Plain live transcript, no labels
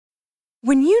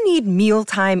When you need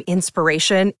mealtime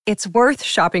inspiration, it's worth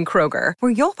shopping Kroger,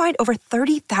 where you'll find over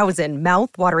 30,000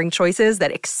 mouth-watering choices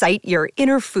that excite your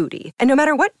inner foodie. And no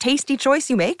matter what tasty choice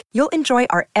you make, you'll enjoy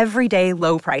our everyday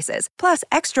low prices, plus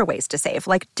extra ways to save,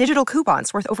 like digital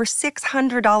coupons worth over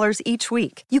 $600 each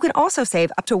week. You can also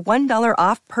save up to $1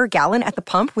 off per gallon at the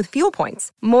pump with fuel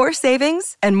points. More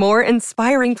savings and more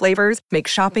inspiring flavors make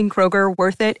shopping Kroger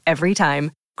worth it every time.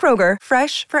 Kroger,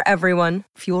 fresh for everyone.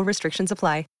 Fuel restrictions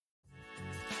apply.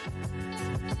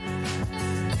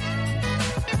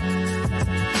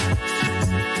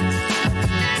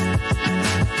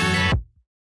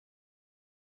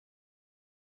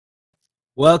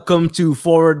 Welcome to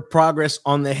Forward Progress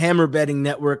on the Hammer Betting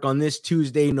Network. On this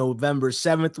Tuesday, November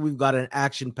 7th, we've got an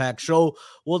action-packed show.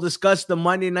 We'll discuss the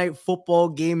Monday Night Football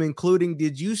game, including,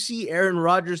 did you see Aaron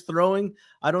Rodgers throwing?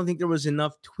 I don't think there was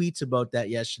enough tweets about that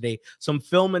yesterday. Some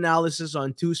film analysis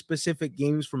on two specific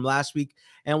games from last week,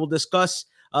 and we'll discuss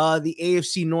the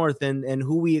AFC North and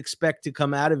who we expect to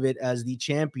come out of it as the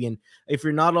champion. If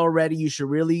you're not already, you should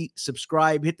really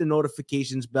subscribe, hit the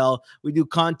notifications bell. We do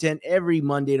content every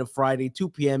Monday to Friday, 2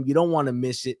 p.m. You don't want to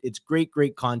miss it. It's great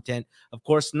content. Of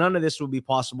course, none of this would be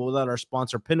possible without our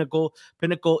sponsor, Pinnacle.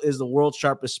 Pinnacle is the world's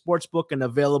sharpest sportsbook and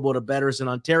available to bettors in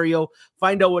Ontario.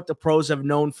 Find out what the pros have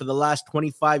known for the last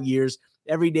 25 years.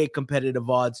 Everyday competitive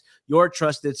odds, your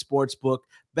trusted sportsbook.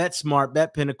 Bet smart,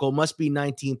 bet Pinnacle. Must be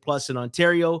 19 plus in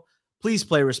Ontario. Please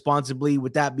play responsibly.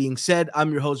 With that being said,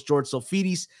 I'm your host, George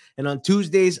Sulfidis, and on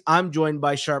Tuesdays, I'm joined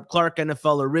by Sharp Clark,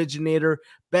 NFL originator,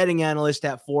 betting analyst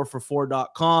at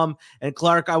 4for4.com. And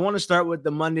Clark, I want to start with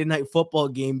the Monday Night Football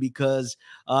game because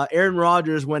Aaron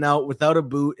Rodgers went out without a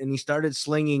boot, and he started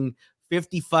slinging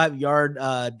 55-yard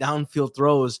downfield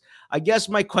throws. I guess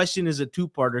my question is a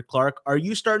two-parter, Clark. Are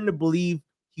you starting to believe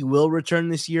he will return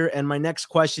this year? And my next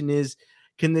question is,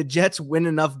 can the Jets win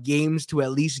enough games to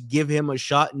at least give him a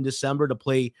shot in December to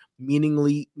play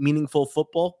meaningful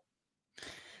football?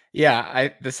 Yeah,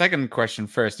 the second question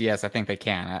first, yes, I think they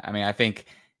can. I mean, I think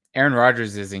Aaron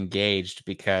Rodgers is engaged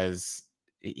because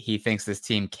he thinks this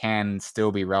team can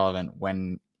still be relevant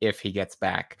if he gets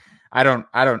back. I don't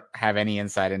have any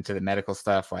insight into the medical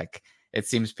stuff. Like, it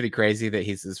seems pretty crazy that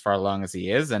he's as far along as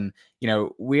he is. And,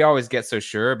 we always get so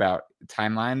sure about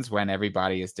timelines when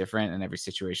everybody is different and every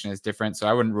situation is different. So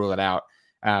I wouldn't rule it out.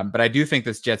 But I do think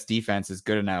this Jets defense is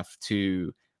good enough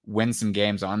to win some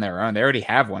games on their own. They already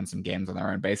have won some games on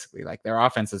their own, basically. Like, their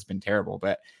offense has been terrible.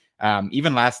 But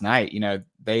even last night,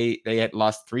 they had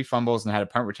lost 3 fumbles and had a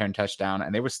punt return touchdown,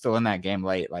 and they were still in that game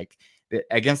late, like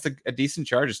against a decent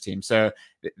Chargers team. So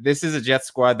this is a Jets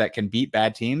squad that can beat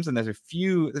bad teams, and there's a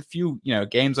few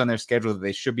games on their schedule that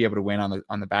they should be able to win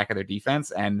on the back of their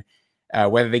defense. And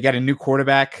whether they get a new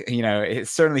quarterback, it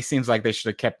certainly seems like they should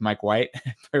have kept Mike White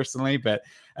personally, but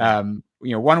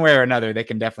one way or another, they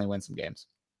can definitely win some games.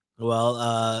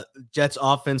 Well, Jets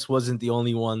offense wasn't the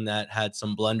only one that had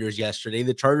some blunders yesterday.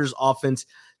 The Chargers offense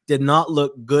did not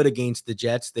look good against the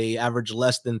Jets. They averaged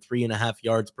less than 3.5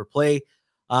 yards per play.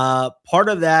 Part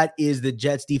of that is the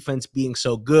Jets defense being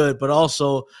so good, but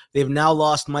also they've now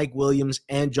lost Mike Williams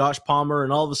and Josh Palmer,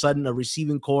 and all of a sudden a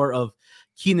receiving core of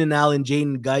Keenan Allen,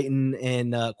 Jaden Guyton,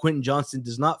 and Quentin Johnston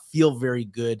does not feel very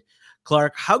good.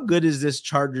 Clark, how good is this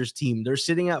Chargers team? They're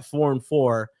sitting at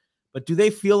 4-4, but do they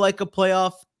feel like a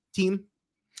playoff team?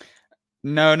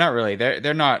 No, not really.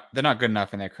 They're not good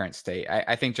enough in their current state.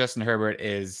 I think Justin Herbert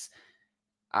is.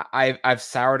 I've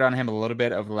soured on him a little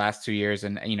bit over the last 2 years,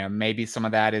 and maybe some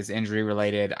of that is injury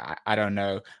related. I don't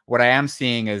know. What I am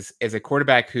seeing is a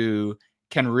quarterback who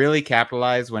can really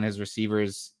capitalize when his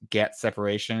receivers get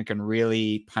separation, can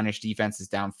really punish defenses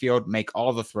downfield, make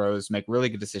all the throws, make really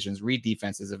good decisions, read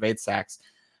defenses, evade sacks.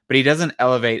 But he doesn't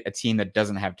elevate a team that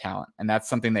doesn't have talent, and that's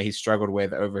something that he struggled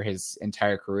with over his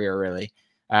entire career, really.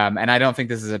 And I don't think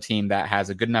this is a team that has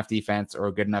a good enough defense or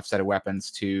a good enough set of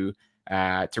weapons to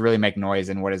really make noise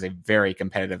in what is a very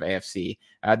competitive AFC.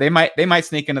 They might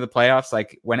sneak into the playoffs.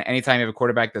 Like, anytime you have a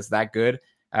quarterback that's that good,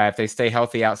 if they stay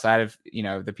healthy outside of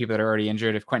the people that are already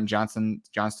injured, if Quentin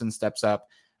Johnston steps up,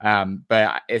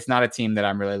 but it's not a team that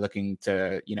I'm really looking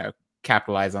to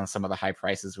capitalize on some of the high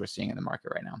prices we're seeing in the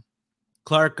market right now.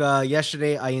 Clark,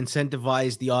 yesterday I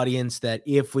incentivized the audience that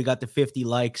if we got to 50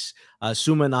 likes,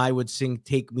 Suma and I would sing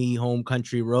Take Me Home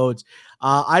Country Roads.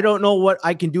 I don't know what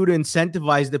I can do to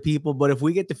incentivize the people, but if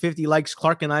we get to 50 likes,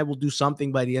 Clark and I will do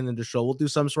something by the end of the show. We'll do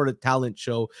some sort of talent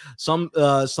show, some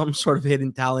sort of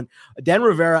hidden talent. Dan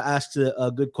Rivera asked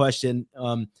a good question.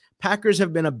 Packers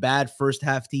have been a bad first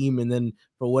half team, and then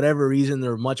for whatever reason,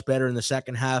 they're much better in the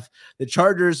second half. The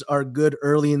Chargers are good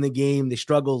early in the game. They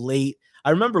struggle late. I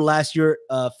remember last year,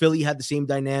 Philly had the same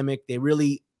dynamic. They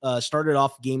really started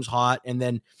off games hot, and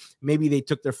then maybe they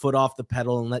took their foot off the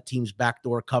pedal and let teams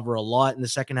backdoor cover a lot in the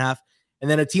second half. And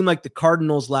then a team like the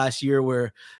Cardinals last year,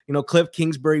 where, Cliff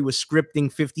Kingsbury was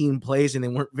scripting 15 plays and they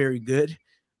weren't very good,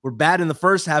 were bad in the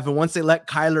first half. And once they let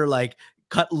Kyler like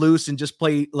cut loose and just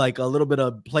play like a little bit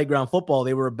of playground football,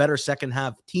 they were a better second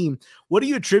half team. What do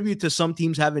you attribute to some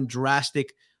teams having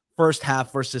drastic first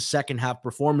half versus second half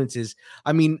performances?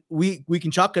 I mean, we can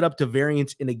chalk it up to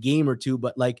variance in a game or two,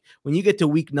 but like when you get to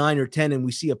week 9 or 10 and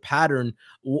we see a pattern,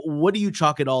 what do you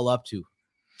chalk it all up to?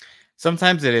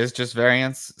 Sometimes it is just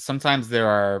variance. Sometimes there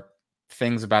are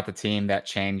things about the team that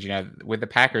change. With the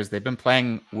Packers, they've been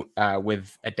playing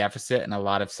with a deficit in a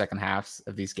lot of second halves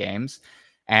of these games.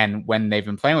 And when they've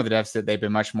been playing with a deficit, they've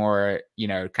been much more,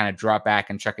 kind of drop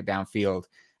back and chuck it downfield.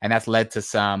 And that's led to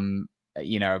some,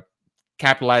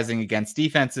 capitalizing against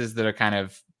defenses that are kind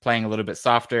of playing a little bit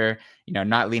softer,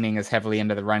 not leaning as heavily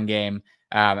into the run game.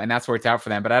 And that's worked out for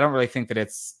them. But I don't really think that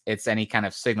it's any kind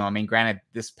of signal. I mean, granted,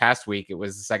 this past week, it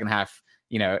was the second half,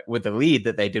 with the lead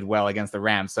that they did well against the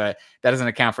Rams. So that doesn't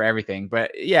account for everything.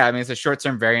 But yeah, I mean, it's a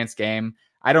short-term variance game.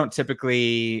 I don't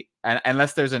typically,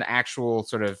 unless there's an actual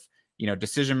sort of,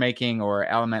 decision-making or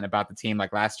element about the team,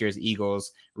 like last year's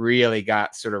Eagles really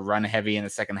got sort of run heavy in the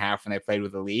second half when they played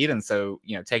with the lead. And so,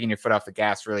 taking your foot off the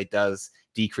gas really does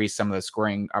decrease some of the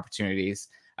scoring opportunities.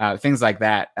 Things like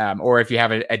that. Or if you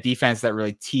have a defense that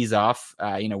really tees off,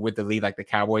 with the lead like the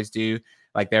Cowboys do,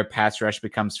 like their pass rush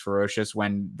becomes ferocious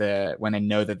when they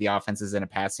know that the offense is in a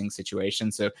passing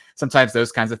situation. So sometimes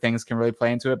those kinds of things can really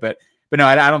play into it. But no,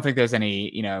 I don't think there's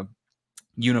any,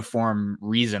 uniform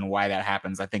reason why that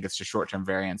happens. I think it's just short-term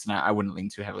variance, and I wouldn't lean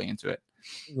too heavily into it.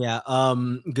 Yeah.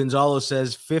 Gonzalo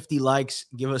says 50 likes.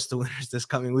 Give us the winners this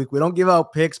coming week. We don't give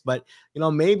out picks, but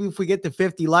maybe if we get to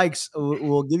 50 likes,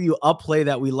 we'll give you a play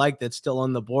that we like that's still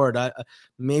on the board.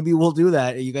 Maybe we'll do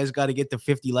that. You guys got to get to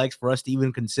 50 likes for us to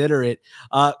even consider it.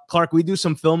 Clark, we do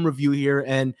some film review here,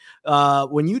 and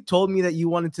when you told me that you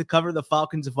wanted to cover the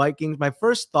Falcons Vikings, my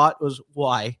first thought was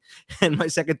why, and my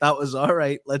second thought was, all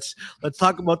right, let's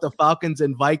talk about the Falcons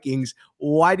and Vikings.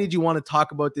 Why did you want to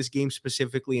talk about this game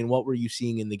specifically, and what were you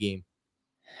seeing in the game?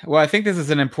 Well, I think this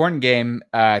is an important game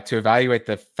to evaluate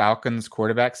the Falcons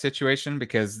quarterback situation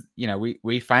because,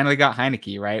 we finally got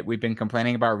Heineke, right? We've been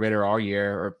complaining about Ritter all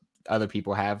year, or other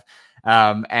people have.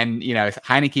 And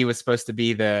Heineke was supposed to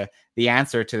be the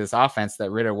answer to this offense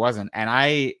that Ritter wasn't. And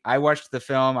I watched the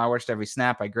film, I watched every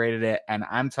snap, I graded it, and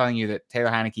I'm telling you that Taylor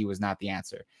Heineke was not the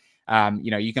answer.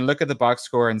 You can look at the box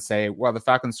score and say, well, the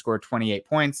Falcons scored 28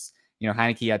 points.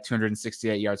 Heineke had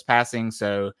 268 yards passing.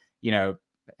 So,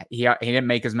 he didn't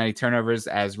make as many turnovers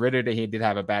as Ritter did. He did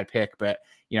have a bad pick, but,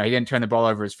 he didn't turn the ball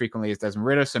over as frequently as Desmond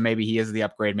Ritter. So maybe he is the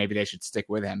upgrade. Maybe they should stick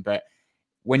with him. But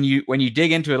when you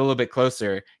dig into it a little bit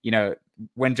closer,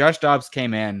 when Josh Dobbs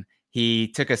came in, he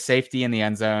took a safety in the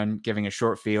end zone, giving a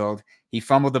short field. He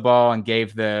fumbled the ball and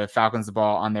gave the Falcons the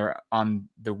ball on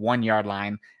the 1 yard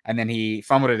line. And then he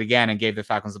fumbled it again and gave the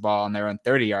Falcons the ball on their own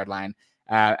 30-yard line.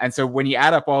 And so when you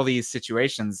add up all these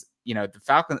situations,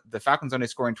 the Falcons only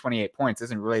scoring 28 points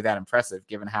isn't really that impressive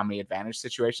given how many advantage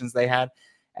situations they had.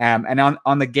 And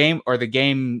on the game, or the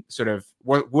game sort of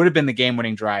what would have been the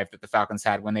game-winning drive that the Falcons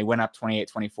had when they went up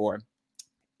 28-24,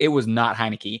 it was not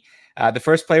Heineke. The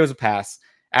first play was a pass.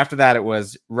 After that, it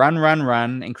was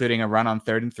run, including a run on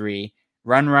 3rd and 3.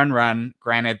 Run.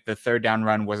 Granted, the third down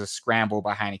run was a scramble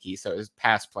by Heineke, so it was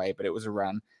pass play, but it was a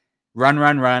run.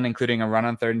 Run, including a run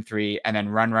on 3rd and 3, and then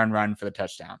run for the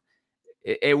touchdown.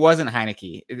 It wasn't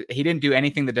Heineke. He didn't do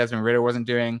anything that Desmond Ritter wasn't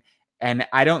doing. And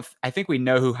I think we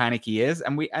know who Heineke is,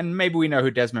 and maybe we know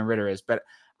who Desmond Ritter is, but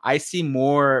I see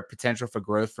more potential for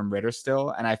growth from Ritter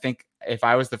still. And I think if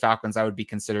I was the Falcons, I would be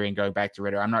considering going back to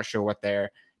Ritter. I'm not sure what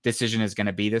their decision is going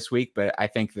to be this week, but I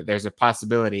think that there's a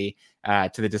possibility,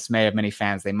 to the dismay of many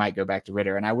fans, they might go back to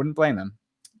Ritter, and I wouldn't blame them.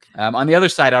 On the other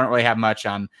side, I don't really have much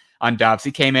on Dobbs.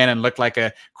 He came in and looked like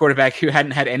a quarterback who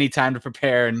hadn't had any time to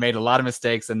prepare and made a lot of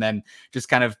mistakes, and then just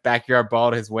kind of backyard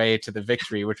balled his way to the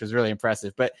victory, which was really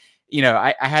impressive. But,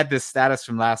 I had this status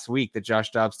from last week that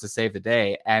Josh Dobbs to save the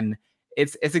day, and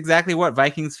it's exactly what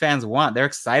Vikings fans want. They're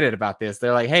excited about this.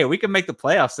 They're like, hey, we can make the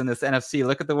playoffs in this NFC.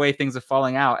 Look at the way things are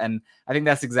falling out. And I think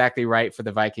that's exactly right for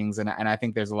the Vikings. And I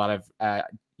think there's a lot of,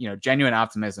 genuine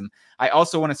optimism. I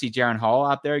also want to see Jaron Hall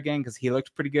out there again, because he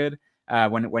looked pretty good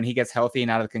when he gets healthy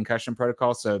and out of the concussion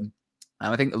protocol. So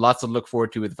I think lots to look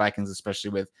forward to with Vikings,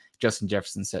 especially with Justin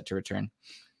Jefferson set to return.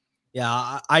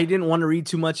 Yeah, I didn't want to read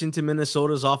too much into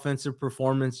Minnesota's offensive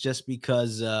performance just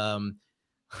because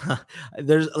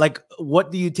There's like,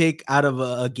 what do you take out of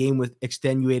a game with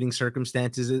extenuating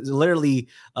circumstances? It's literally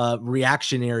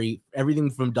reactionary. Everything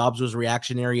from Dobbs was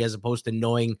reactionary as opposed to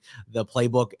knowing the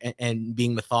playbook and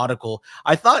being methodical.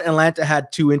 I thought Atlanta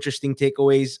had two interesting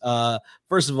takeaways.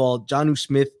 First of all, Jonnu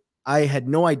Smith, I had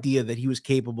no idea that he was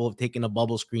capable of taking a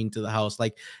bubble screen to the house.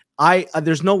 Like,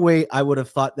 there's no way I would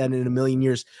have thought that in a million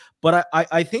years. But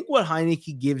I think what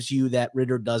Heineke gives you that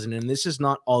Ritter doesn't, and this is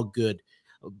not all good,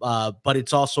 but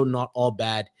it's also not all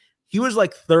bad. He was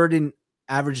like third in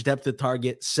average depth of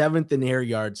target, seventh in air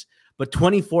yards, but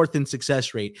 24th in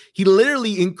success rate. He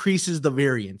literally increases the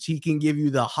variance. He can give you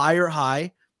the higher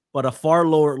high, but a far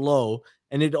lower low.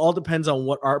 And it all depends on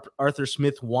what Arthur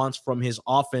Smith wants from his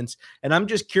offense. And I'm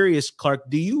just curious, Clark,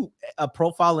 do you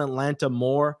profile Atlanta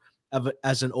more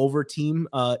as an over team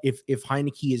if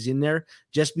Heineke is in there,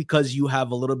 just because you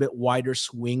have a little bit wider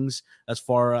swings as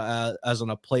far as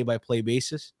on a play-by-play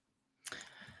basis?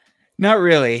 Not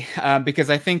really, because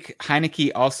I think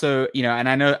Heineke also, and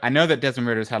I know that Desmond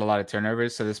Ritter's had a lot of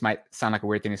turnovers, so this might sound like a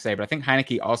weird thing to say, but I think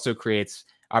Heineke also creates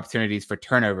opportunities for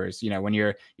turnovers. When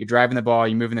you're driving the ball,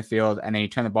 you move in the field, and then you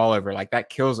turn the ball over, like that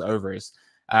kills overs.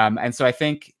 And so I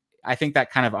think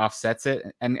that kind of offsets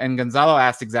it. And Gonzalo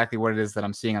asked exactly what it is that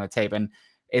I'm seeing on the tape, and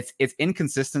it's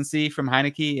inconsistency from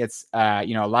Heineke. It's a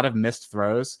lot of missed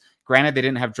throws. Granted, they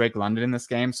didn't have Drake London in this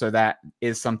game, so that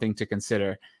is something to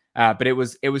consider. But it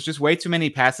was just way too many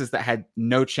passes that had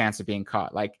no chance of being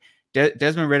caught. Like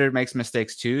Desmond Ridder makes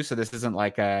mistakes too, so this isn't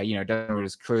like Desmond Ridder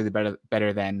is clearly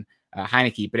better than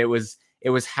Heineke, but it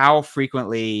was how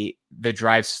frequently the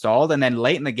drive stalled, and then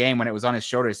late in the game when it was on his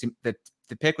shoulders, the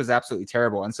pick was absolutely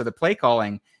terrible. And so the play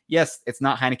calling, yes, it's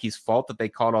not Heineke's fault that they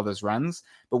called all those runs,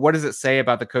 but what does it say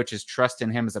about the coach's trust in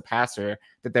him as a passer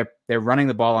that they're running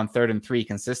the ball on 3rd and 3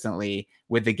 consistently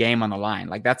with the game on the line?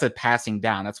 Like, that's a passing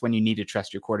down. That's when you need to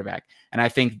trust your quarterback. And I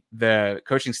think the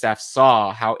coaching staff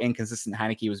saw how inconsistent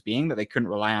Heineke was being, that they couldn't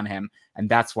rely on him, and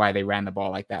that's why they ran the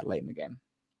ball like that late in the game.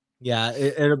 Yeah,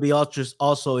 it'll be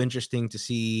also interesting to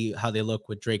see how they look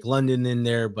with Drake London in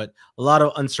there, but a lot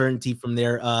of uncertainty from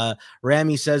there.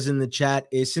 Rami says in the chat,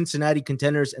 is Cincinnati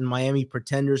contenders and Miami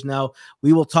pretenders now?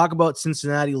 We will talk about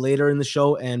Cincinnati later in the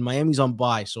show, and Miami's on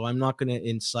bye, so I'm not going to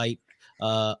incite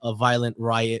a violent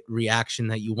riot reaction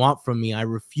that you want from me. I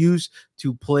refuse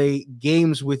to play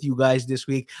games with you guys this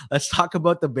week. Let's talk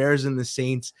about the Bears and the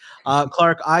Saints.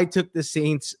 Clark, I took the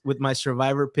Saints with my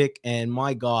survivor pick, and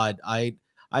my God,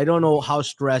 I don't know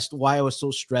why I was so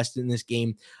stressed in this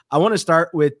game. I want to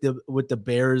start with the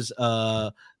Bears,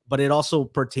 but it also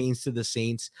pertains to the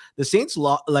Saints. The Saints,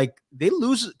 they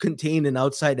lose contain and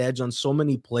outside edge on so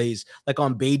many plays, like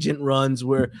on Bajent runs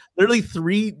where literally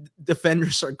 3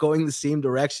 defenders are going the same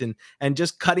direction, and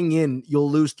just cutting in, you'll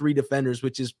lose 3 defenders,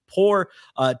 which is poor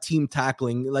team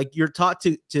tackling. Like, you're taught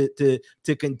to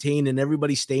contain and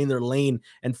everybody stay in their lane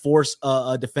and force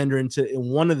a defender into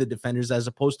one of the defenders as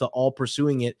opposed to all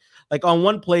pursuing it. Like, on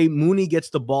one play, Mooney gets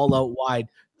the ball out wide.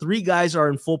 3 guys are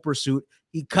in full pursuit.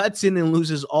 He cuts in and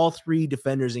loses all 3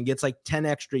 defenders and gets like 10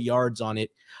 extra yards on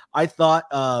it. I thought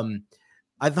Cole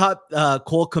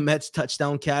Kmet's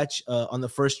touchdown catch on the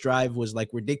first drive was like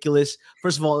ridiculous.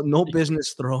 First of all, no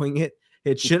business throwing it.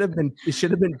 It should have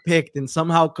been picked, and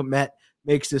somehow Kmet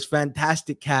makes this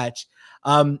fantastic catch.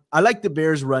 I like the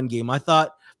Bears run game. I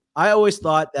always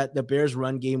thought that the Bears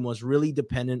run game was really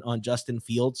dependent on Justin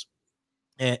Fields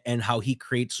and how he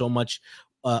creates so much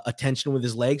attention with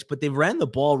his legs, but they've ran the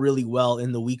ball really well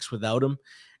in the weeks without him.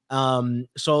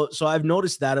 So I've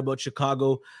noticed that about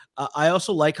Chicago. I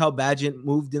also like how Bagent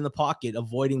moved in the pocket,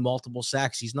 avoiding multiple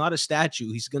sacks. He's not a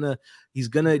statue. He's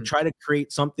gonna try to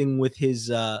create something with his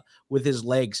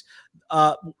legs.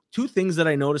 2 things that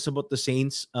I notice about the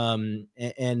Saints, and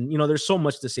there's so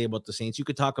much to say about the Saints. You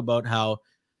could talk about how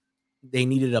they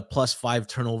needed a +5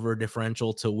 turnover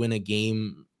differential to win a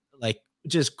game, like,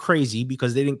 just crazy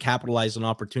because they didn't capitalize on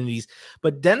opportunities.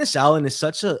 But Dennis Allen is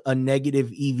such a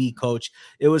negative EV coach.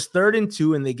 It was 3rd and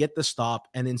 2 and they get the stop,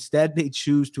 and instead they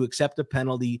choose to accept a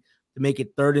penalty to make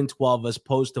it 3rd and 12 as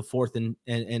opposed to 4th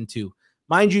and 2.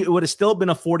 Mind you, it would have still been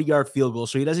a 40-yard field goal,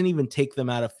 so he doesn't even take them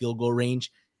out of field goal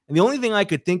range. And the only thing I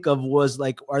could think of was,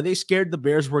 like, are they scared the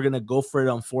Bears were going to go for it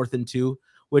on 4th and 2,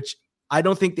 which I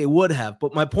don't think they would have.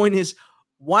 But my point is,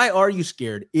 why are you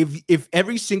scared? If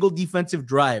every single defensive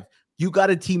drive you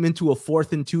got a team into a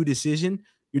 4th and 2 decision,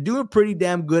 you're doing pretty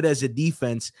damn good as a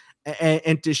defense.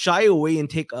 And to shy away and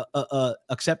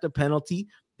accept a penalty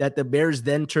that the Bears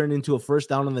then turn into a first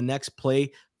down on the next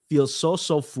play feels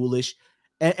so foolish.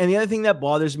 And the other thing that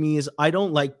bothers me is I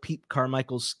don't like Pete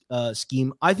Carmichael's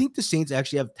scheme. I think the Saints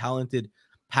actually have talented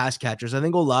pass catchers. I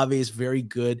think Olave is very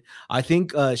good. I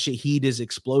think Shaheed is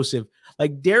explosive.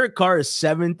 Like Derek Carr is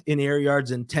 7th in air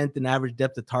yards and 10th in average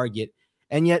depth of target,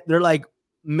 and yet they're like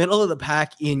middle of the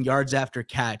pack in yards after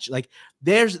catch. Like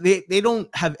they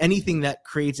don't have anything that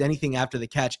creates anything after the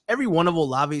catch. Every one of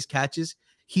Olave's catches,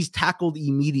 he's tackled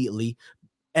immediately.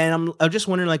 And I'm just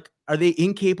wondering, like, are they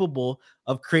incapable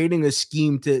of creating a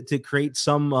scheme to create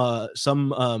some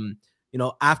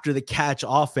after the catch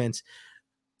offense?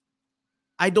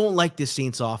 I don't like this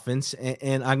Saints offense,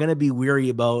 and I'm gonna be weary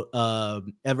about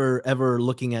ever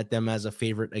looking at them as a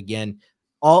favorite again.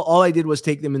 All I did was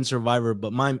take them in Survivor,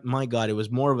 but my God, it was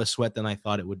more of a sweat than I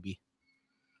thought it would be.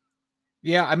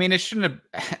 Yeah, I mean, it shouldn't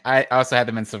have. I also had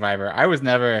them in Survivor. I was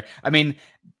never. I mean,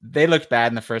 they looked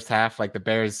bad in the first half. Like the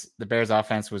Bears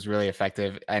offense was really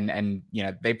effective, and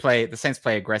the Saints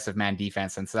play aggressive man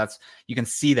defense, and so that's you can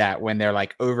see that when they're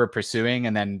like over pursuing,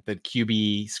 and then the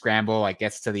QB scramble like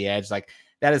gets to the edge, like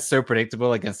that is so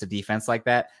predictable against a defense like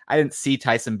that. I didn't see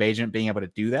Tyson Bagent being able to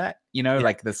do that,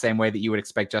 like the same way that you would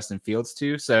expect Justin Fields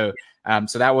to. So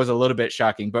that was a little bit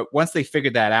shocking. But once they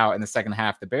figured that out in the second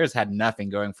half, the Bears had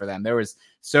nothing going for them. There was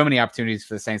so many opportunities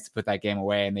for the Saints to put that game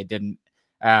away, and they didn't.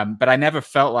 But I never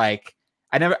felt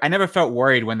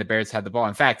worried when the Bears had the ball.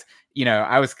 In fact,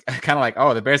 I was kind of like,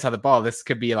 oh, the Bears had the ball. This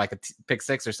could be like a pick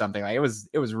six or something. Like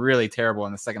it was really terrible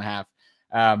in the second half.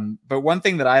 But one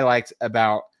thing that I liked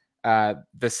about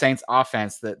the Saints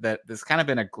offense that there's kind of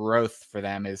been a growth for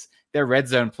them is their red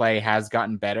zone play has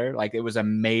gotten better. Like it was a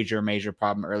major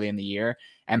problem early in the year.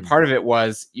 And part of it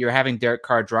was you're having Derek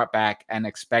Carr drop back and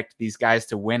expect these guys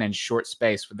to win in short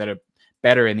space that are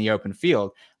better in the open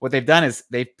field. What they've done is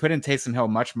they've put in Taysom Hill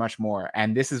much more.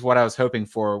 And this is what I was hoping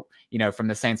for, from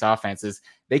the Saints offense is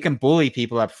they can bully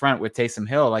people up front with Taysom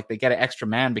Hill. Like they get an extra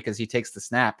man because he takes the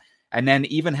snap. And then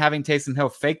even having Taysom Hill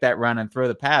fake that run and throw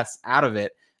the pass out of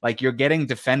it, like you're getting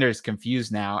defenders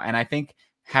confused now. And I think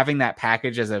having that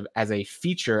package as a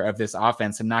feature of this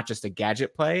offense and not just a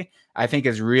gadget play, I think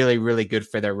is really good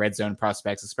for their red zone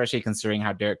prospects, especially considering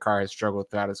how Derek Carr has struggled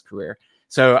throughout his career.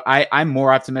 So I'm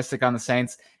more optimistic on the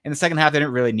Saints. In the second half, they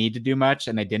didn't really need to do much,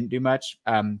 and they didn't do much.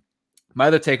 My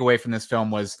other takeaway from this film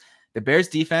was the Bears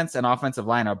defense and offensive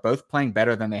line are both playing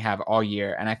better than they have all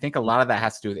year. And I think a lot of that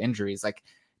has to do with injuries. Like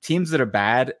teams that are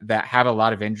bad, that have a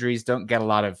lot of injuries, don't get a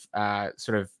lot of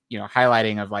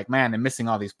highlighting of like, man, they're missing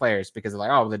all these players because they're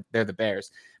like, oh, they're the Bears.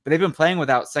 But they've been playing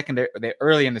without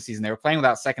early in the season. They were playing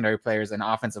without secondary players and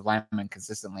offensive linemen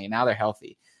consistently. And now they're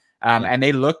healthy. And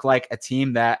they look like a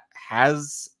team that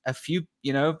has a few,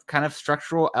 kind of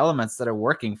structural elements that are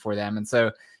working for them. And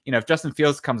so, if Justin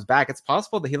Fields comes back, it's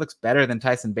possible that he looks better than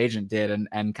Tyson Bagent did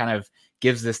and kind of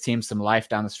gives this team some life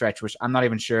down the stretch, which I'm not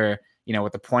even sure,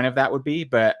 what the point of that would be.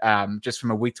 But just from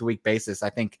a week-to-week basis,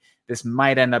 I think this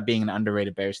might end up being an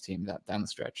underrated Bears team down the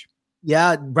stretch.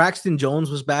 Yeah, Braxton Jones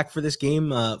was back for this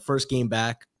game, first game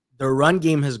back. Their run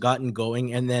game has gotten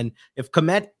going. And then if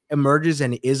Kmet emerges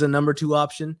and is a number 2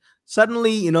 option,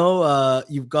 suddenly,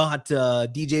 you've got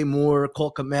DJ Moore,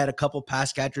 Cole Kmet, a couple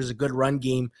pass catchers, a good run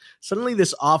game. Suddenly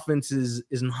this offense is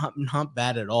not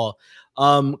bad at all.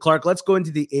 Clark, let's go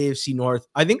into the AFC North.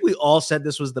 I think we all said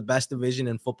this was the best division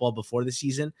in football before the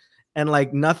season. And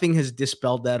like nothing has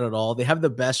dispelled that at all. They have the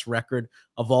best record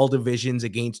of all divisions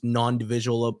against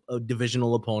non-divisional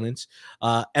divisional opponents.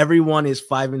 Everyone is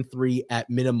 5-3 at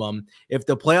minimum. If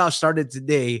the playoffs started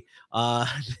today,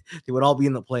 they would all be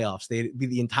in the playoffs. They'd be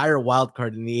the entire wild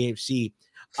card in the AFC.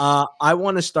 I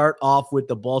want to start off with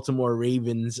the Baltimore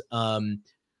Ravens,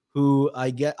 who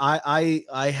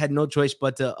I had no choice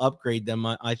but to upgrade them.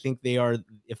 I think they are,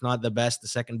 if not the best, the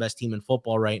second best team in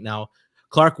football right now.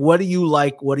 Clark, what do you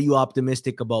like? What are you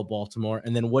optimistic about Baltimore?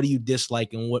 And then what do you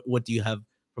dislike? And what do you have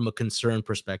from a concern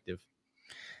perspective?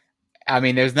 I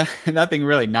mean, there's nothing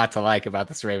really not to like about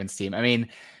this Ravens team. I mean,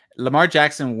 Lamar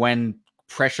Jackson, when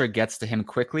pressure gets to him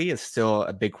quickly, is still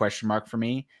a big question mark for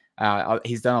me.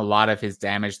 He's done a lot of his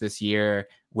damage this year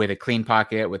with a clean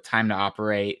pocket, with time to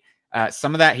operate.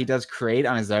 Some of that he does create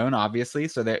on his own, obviously,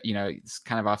 so that, it's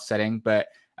kind of offsetting. But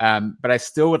I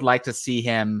still would like to see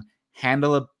him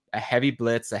handle a heavy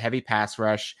blitz, a heavy pass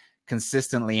rush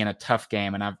consistently in a tough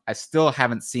game. And I still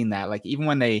haven't seen that. Like even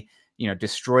when they,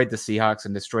 destroyed the Seahawks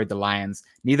and destroyed the Lions,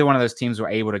 neither one of those teams were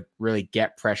able to really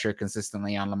get pressure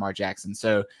consistently on Lamar Jackson.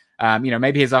 So,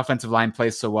 maybe his offensive line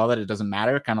plays so well that it doesn't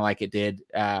matter, kind of like it did,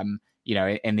 in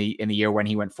the year when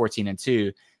he went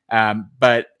 14-2.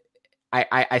 But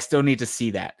I still need to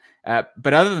see that.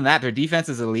 But other than that, their defense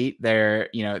is elite. Their,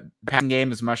 passing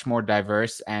game is much more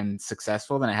diverse and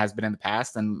successful than it has been in the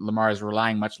past. And Lamar is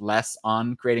relying much less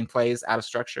on creating plays out of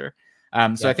structure.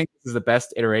 So I think this is the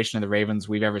best iteration of the Ravens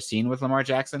we've ever seen with Lamar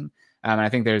Jackson. And I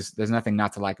think there's nothing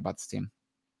not to like about this team.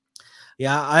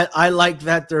 Yeah, I like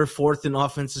that they're fourth in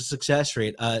offensive success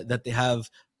rate, that they have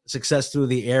success through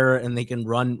the air and they can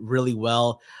run really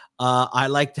well. I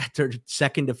like that they're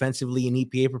second defensively in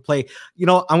EPA per play. You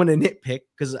know, I'm going to nitpick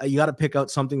because you got to pick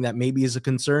out something that maybe is a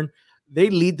concern.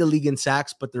 They lead the league in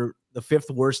sacks, but they're the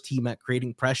fifth worst team at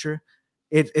creating pressure.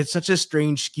 It's such a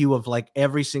strange skew of like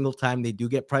every single time they do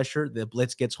get pressure, the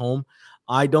blitz gets home.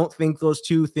 I don't think those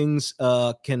two things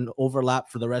can overlap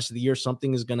for the rest of the year.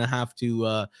 Something is going to have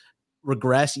to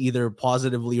regress either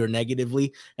positively or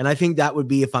negatively. And I think that would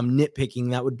be, if I'm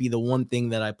nitpicking, that would be the one thing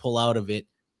that I pull out of it.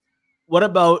 What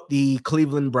about the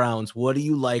Cleveland Browns? What do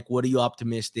you like? What are you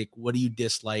optimistic? What do you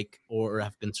dislike or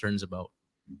have concerns about?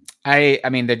 I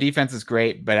mean, their defense is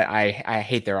great, but I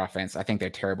hate their offense. I think they're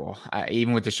terrible.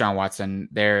 Even with Deshaun Watson,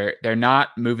 they're not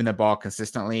moving the ball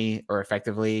consistently or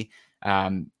effectively.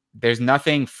 There's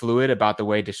nothing fluid about the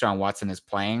way Deshaun Watson is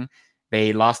playing.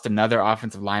 They lost another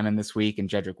offensive lineman this week in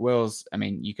Jedrick Wills. I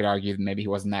mean, you could argue that maybe he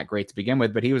wasn't that great to begin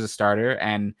with, but he was a starter.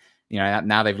 And, you know,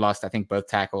 now they've lost, I think, both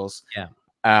tackles. Yeah.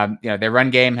 You know, their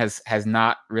run game has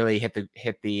not really hit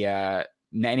the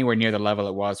anywhere near the level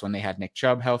it was when they had Nick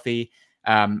Chubb healthy.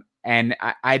 And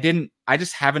I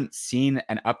just haven't seen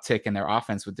an uptick in their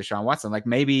offense with Deshaun Watson. Like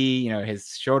maybe, you know,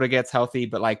 his shoulder gets healthy,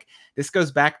 but like this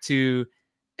goes back to,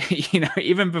 you know,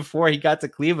 even before he got to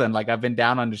Cleveland, like I've been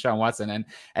down on Deshaun Watson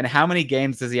and how many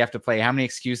games does he have to play? How many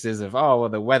excuses of, oh, well,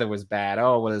 the weather was bad.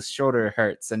 Oh, well, his shoulder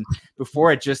hurts. And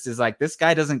before it just is like, this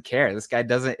guy doesn't care. This guy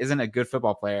isn't a good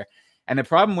football player. And the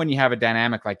problem when you have a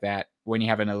dynamic like that, when you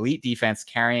have an elite defense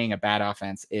carrying a bad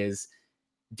offense, is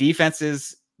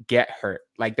defenses get hurt.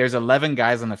 Like there's 11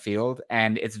 guys on the field,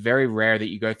 and it's very rare that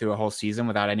you go through a whole season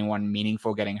without anyone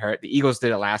meaningful getting hurt. The Eagles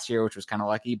did it last year, which was kind of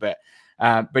lucky, but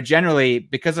generally,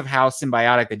 because of how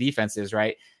symbiotic the defense is,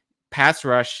 right? Pass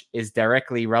rush is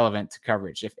directly relevant to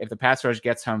coverage. If the pass rush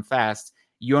gets home fast,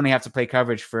 you only have to play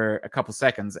coverage for a couple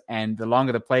seconds, and the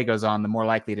longer the play goes on, the more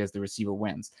likely it is the receiver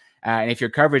wins. And if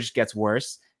your coverage gets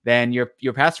worse, then your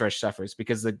pass rush suffers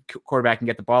because the quarterback can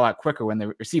get the ball out quicker when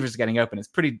the receiver's getting open. It's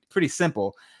pretty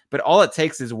simple, but all it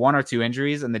takes is one or two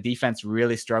injuries and the defense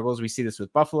really struggles. We see this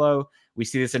with Buffalo. We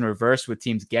see this in reverse with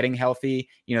teams getting healthy.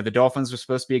 You know, the Dolphins were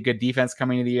supposed to be a good defense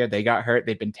coming into the year. They got hurt.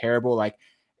 They've been terrible. Like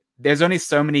there's only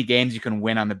so many games you can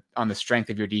win on the strength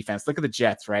of your defense. Look at the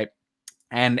Jets, right?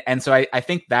 And so I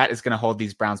think that is going to hold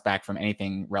these Browns back from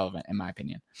anything relevant, in my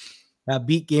opinion.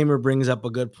 Beat Gamer brings up a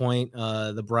good point.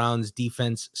 The Browns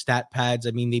defense stat pads.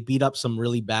 I mean, they beat up some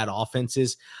really bad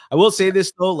offenses. I will say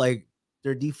this though, like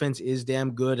their defense is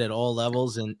damn good at all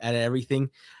levels and at everything.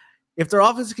 If their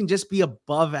offense can just be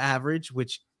above average,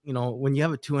 which, you know, when you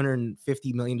have a $250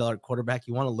 million quarterback,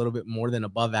 you want a little bit more than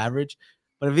above average.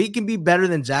 But if he can be better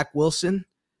than Zach Wilson,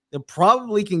 they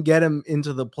probably can get him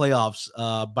into the playoffs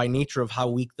by nature of how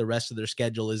weak the rest of their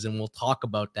schedule is. And we'll talk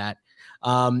about that.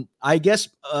 I guess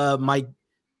my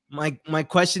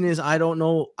question is, I don't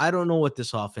know what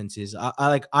this offense is.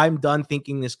 I'm done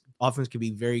thinking this offense could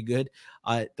be very good.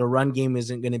 The run game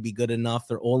isn't going to be good enough.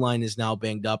 Their O-line is now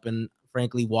banged up, and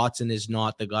frankly, Watson is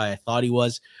not the guy I thought he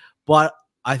was. But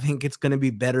I think it's going to be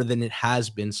better than it has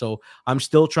been. So I'm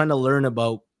still trying to learn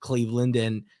about Cleveland,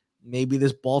 and maybe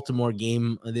this Baltimore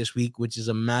game this week, which is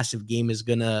a massive game, is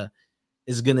gonna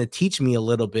teach me a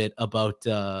little bit about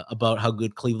how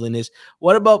good Cleveland is.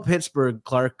 What about Pittsburgh,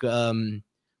 Clark?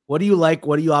 What do you like?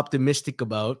 What are you optimistic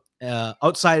about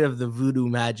outside of the voodoo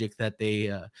magic that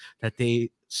they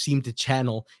seem to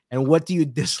channel? And what do you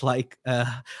dislike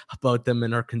about them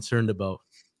and are concerned about?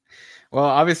 Well,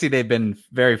 obviously they've been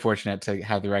very fortunate to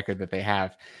have the record that they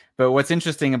have. But what's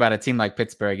interesting about a team like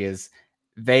Pittsburgh is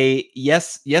their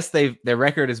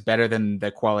record is better than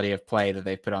the quality of play that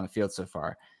they've put on the field so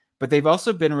far. But they've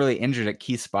also been really injured at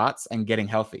key spots and getting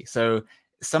healthy. So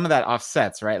some of that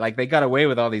offsets, right? Like they got away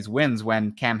with all these wins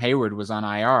when Cam Hayward was on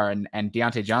IR and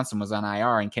Deontay Johnson was on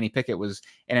IR and Kenny Pickett was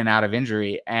in and out of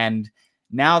injury. And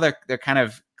now they're kind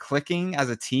of clicking as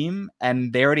a team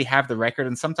and they already have the record.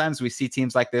 And sometimes we see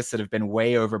teams like this that have been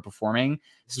way overperforming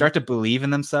start to believe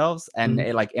in themselves and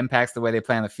it like impacts the way they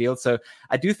play on the field. So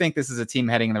I do think this is a team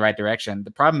heading in the right direction. The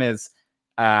problem is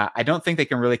I don't think they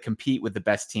can really compete with the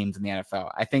best teams in the NFL.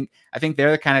 I think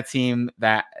they're the kind of team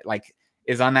that like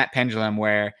is on that pendulum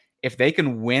where if they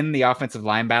can win the offensive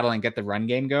line battle and get the run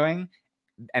game going,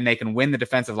 and they can win the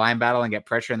defensive line battle and get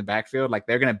pressure in the backfield, like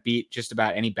they're going to beat just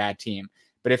about any bad team.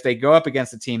 But if they go up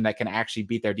against a team that can actually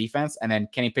beat their defense, and then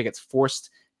Kenny Pickett's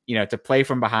forced, to play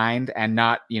from behind and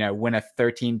not, win a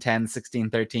 13-10,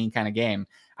 16-13 kind of game,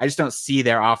 I just don't see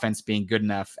their offense being good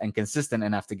enough and consistent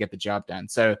enough to get the job done.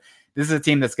 So this is a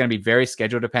team that's going to be very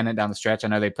schedule dependent down the stretch. I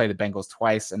know they play the Bengals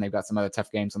twice, and they've got some other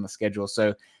tough games on the schedule.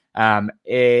 So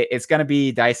it's going to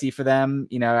be dicey for them.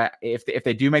 If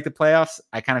they do make the playoffs,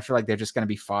 I kind of feel like they're just going to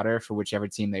be fodder for whichever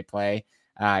team they play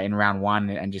in round one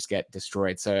and just get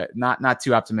destroyed. So not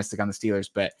too optimistic on the Steelers,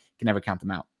 but can never count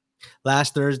them out.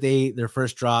 Last Thursday, their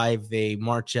first drive, they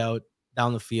march out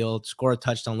down the field, score a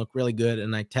touchdown, look really good.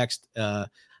 And I text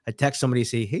somebody,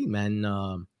 say, hey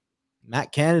man,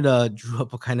 Matt Canada drew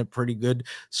up a kind of pretty good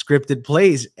scripted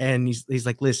plays. And he's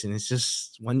like, listen, it's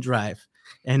just one drive.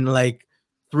 And like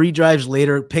 3 drives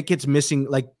later, Pickett's missing.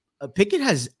 Like Pickett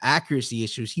has accuracy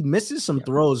issues. He misses some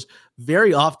throws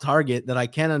very off target that I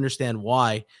can't understand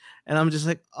why. And I'm just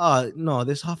like, oh no,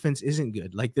 this offense isn't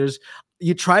good. Like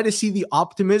you try to see the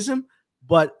optimism,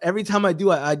 but every time I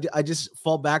do, I just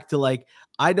fall back to like,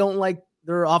 I don't like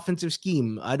their offensive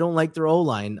scheme. I don't like their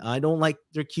O-line. I don't like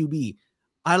their QB.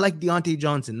 I like Deontay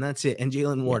Johnson. That's it. And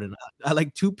Jalen Warden. I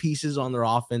like 2 pieces on their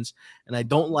offense, and I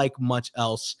don't like much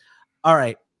else. All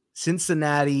right.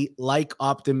 Cincinnati, like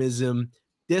optimism,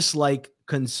 dislike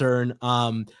concern.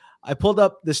 I pulled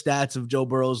up the stats of Joe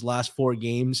Burrow's last 4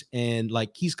 games, and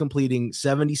like he's completing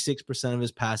 76% of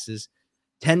his passes,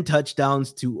 10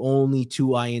 touchdowns to only 2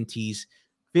 INTs,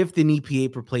 5th in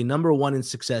EPA per play, number 1 in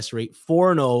success rate,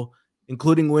 4-0,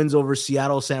 including wins over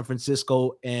Seattle, San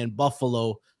Francisco, and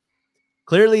Buffalo.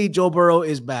 Clearly, Joe Burrow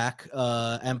is back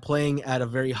and playing at a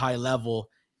very high level.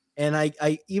 And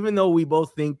I even though we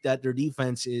both think that their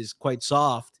defense is quite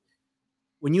soft,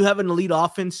 when you have an elite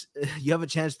offense, you have a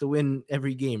chance to win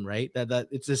every game, right? That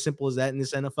it's as simple as that in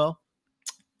this NFL.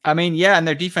 I mean, yeah, and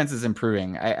their defense is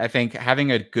improving. I think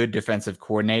having a good defensive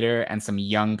coordinator and some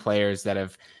young players that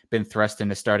have been thrust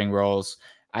into starting roles,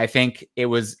 I think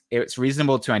it's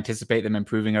reasonable to anticipate them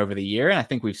improving over the year. And I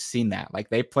think we've seen that. Like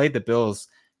they played the Bills,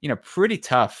 pretty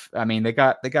tough. I mean, they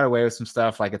got away with some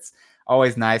stuff. Like it's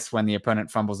always nice when the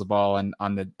opponent fumbles the ball and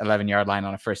on the 11-yard line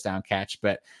on a first down catch.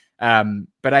 But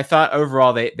I thought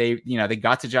overall they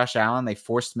got to Josh Allen. They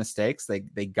forced mistakes.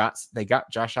 They got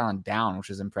Josh Allen down,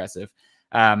 which is impressive.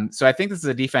 So I think this is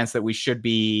a defense that we should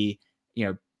be,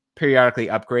 periodically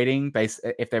upgrading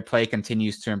if their play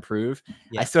continues to improve.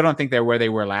 Yeah. I still don't think they're where they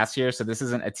were last year. So this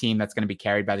isn't a team that's going to be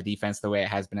carried by the defense the way it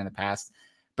has been in the past.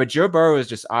 But Joe Burrow is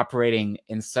just operating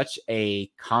in such a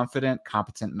confident,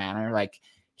 competent manner. Like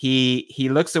he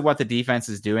looks at what the defense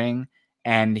is doing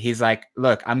and he's like,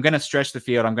 look, I'm going to stretch the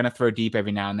field. I'm going to throw deep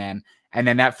every now and then. And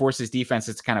then that forces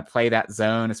defenses to kind of play that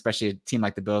zone, especially a team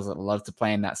like the Bills that love to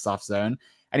play in that soft zone.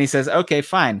 And he says, okay,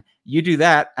 fine, you do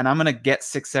that. And I'm going to get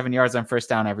 6-7 yards on first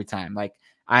down every time. Like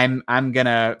I'm going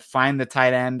to find the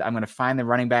tight end. I'm going to find the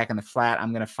running back in the flat.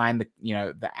 I'm going to find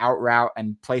the out route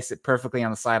and place it perfectly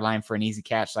on the sideline for an easy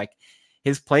catch. Like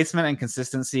his placement and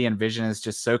consistency and vision is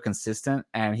just so consistent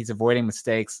and he's avoiding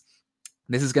mistakes.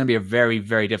 This is going to be a very,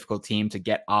 very difficult team to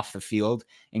get off the field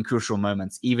in crucial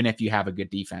moments, even if you have a good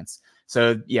defense.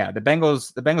 So yeah, the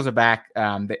Bengals are back.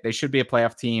 They should be a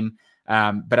playoff team.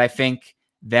 But I think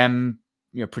them,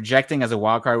 projecting as a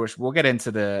wild card, which we'll get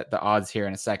into the odds here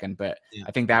in a second, but yeah.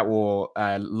 I think that will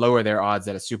lower their odds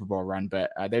at a Super Bowl run,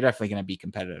 but they're definitely going to be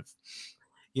competitive.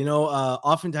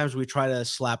 Oftentimes we try to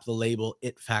slap the label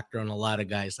it factor on a lot of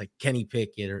guys like Kenny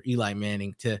Pickett or Eli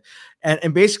Manning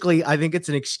and basically I think it's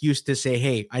an excuse to say,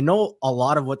 hey, I know a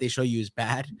lot of what they show you is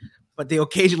bad, but they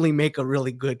occasionally make a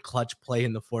really good clutch play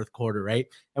in the fourth quarter, right?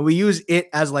 And we use it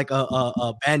as like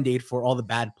a Band-Aid for all the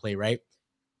bad play, right?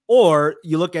 Or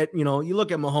you look at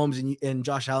Mahomes and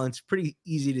Josh Allen, it's pretty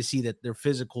easy to see that their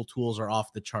physical tools are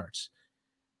off the charts.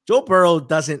 Joe Burrow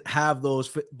doesn't have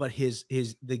those, but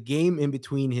the game in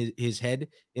between his head,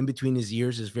 in between his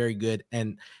ears is very good.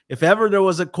 And if ever there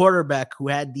was a quarterback who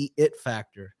had the it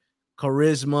factor,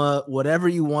 charisma, whatever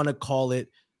you want to call it,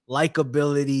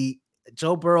 likability,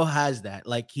 Joe Burrow has that.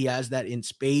 Like he has that in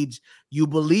spades. You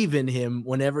believe in him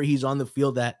whenever he's on the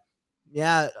field that,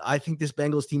 yeah, I think this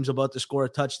Bengals team's about to score a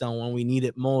touchdown when we need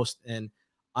it most. And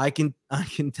I can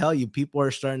tell you, people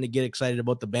are starting to get excited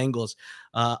about the Bengals.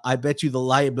 I bet you the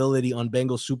liability on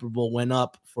Bengals Super Bowl went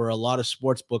up for a lot of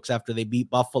sports books after they beat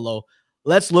Buffalo.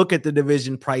 Let's look at the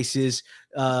division prices.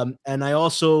 And I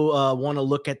also want to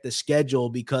look at the schedule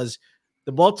because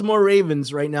the Baltimore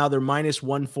Ravens right now, they're minus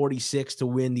 146 to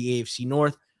win the AFC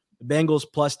North. The Bengals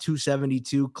plus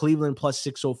 272, Cleveland plus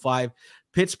 605,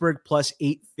 Pittsburgh plus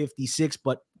 856.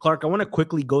 But Clark, I want to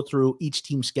quickly go through each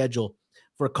team's schedule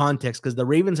for context, because the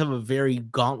Ravens have a very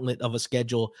gauntlet of a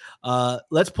schedule.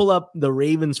 Let's pull up the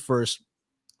Ravens first.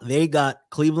 They got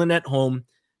Cleveland at home,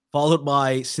 followed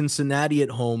by Cincinnati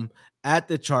at home, at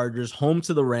the Chargers, home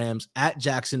to the Rams, at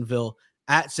Jacksonville,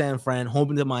 at San Fran,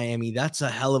 home to Miami. That's a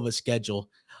hell of a schedule.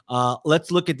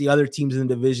 Let's look at the other teams in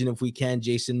the division if we can,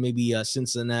 Jason. Maybe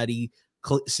Cincinnati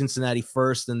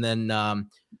first, and then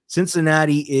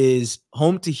Cincinnati is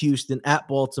home to Houston, at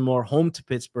Baltimore, home to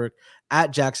Pittsburgh,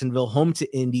 at Jacksonville, home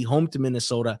to Indy, home to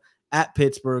Minnesota, at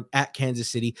Pittsburgh, at Kansas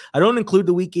City. I don't include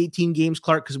the Week 18 games,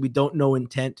 Clark, because we don't know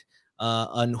intent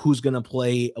on who's going to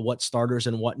play, what starters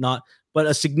and whatnot, but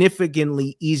a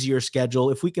significantly easier schedule.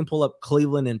 If we can pull up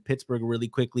Cleveland and Pittsburgh really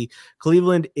quickly,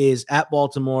 Cleveland is at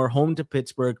Baltimore, home to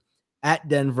Pittsburgh, at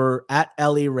Denver, at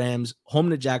LA Rams, home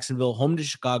to Jacksonville, home to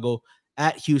Chicago,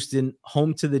 at Houston,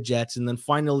 home to the Jets. And then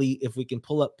finally, if we can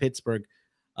pull up Pittsburgh,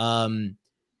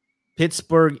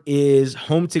 Pittsburgh is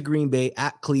home to Green Bay,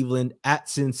 at Cleveland, at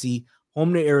Cincy,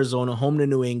 home to Arizona, home to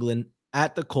New England,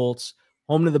 at the Colts,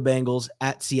 home to the Bengals,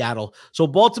 at Seattle. So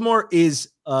Baltimore is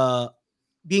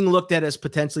being looked at as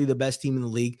potentially the best team in the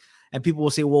league. And people will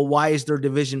say, well, why is their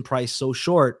division price so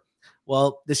short?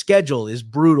 Well, the schedule is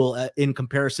brutal in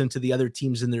comparison to the other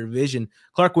teams in their division.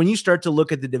 Clark, when you start to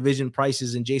look at the division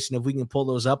prices, and Jason, if we can pull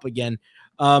those up again,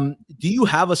 do you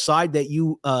have a side that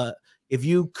you, if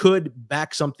you could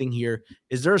back something here,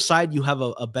 is there a side you have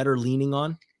a better leaning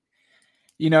on?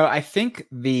 I think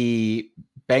the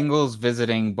Bengals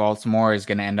visiting Baltimore is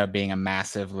going to end up being a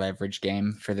massive leverage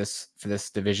game for this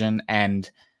division. And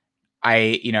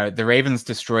the Ravens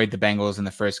destroyed the Bengals in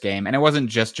the first game, and it wasn't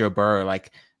just Joe Burrow.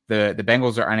 Like the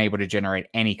Bengals are unable to generate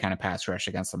any kind of pass rush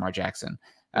against Lamar Jackson.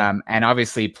 And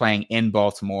obviously playing in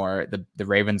Baltimore, the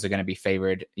Ravens are going to be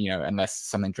favored, unless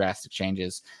something drastic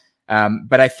changes.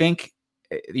 But I think,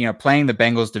 playing the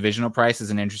Bengals divisional price is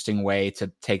an interesting way to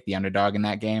take the underdog in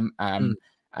that game.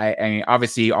 I mean,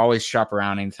 obviously you always shop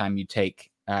around anytime you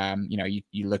take,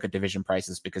 you look at division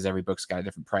prices because every book's got a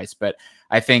different price. But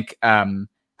I think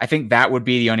that would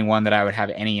be the only one that I would have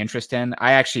any interest in.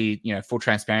 I actually, full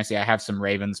transparency, I have some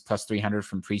Ravens plus 300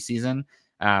 from preseason.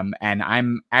 And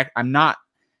I'm not,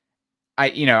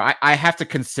 I have to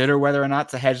consider whether or not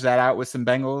to hedge that out with some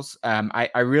Bengals.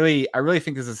 I really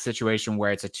think this is a situation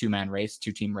where it's a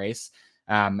two-team race.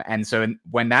 And so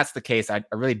when that's the case, I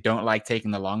really don't like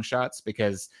taking the long shots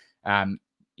because,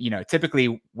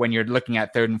 typically when you're looking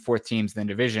at third and fourth teams in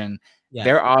the division,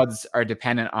 their odds are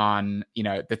dependent on,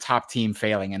 the top team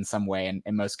failing in some way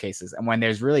in most cases. And when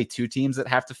there's really two teams that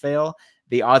have to fail,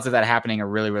 the odds of that happening are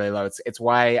really, really low. It's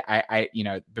why I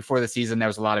before the season, there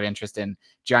was a lot of interest in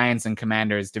Giants and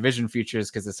Commanders division futures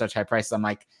because it's such high prices. I'm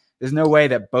like, there's no way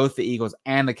that both the Eagles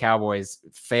and the Cowboys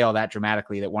fail that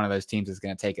dramatically that one of those teams is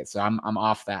going to take it. So I'm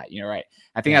off that, right.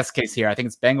 I think that's the case here. I think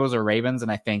it's Bengals or Ravens.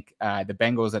 And I think the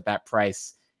Bengals at that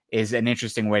price is an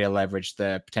interesting way to leverage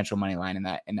the potential money line in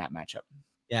that matchup.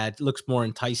 Yeah, it looks more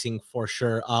enticing for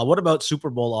sure. What about Super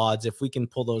Bowl odds? If we can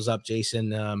pull those up,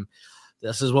 Jason,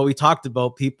 this is what we talked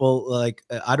about. People like,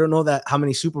 I don't know how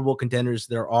many Super Bowl contenders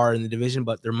there are in the division,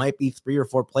 but there might be 3 or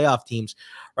 4 playoff teams.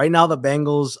 Right now, the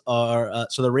Bengals are,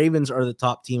 so the Ravens are the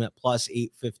top team at plus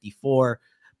 854,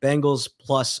 Bengals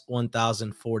plus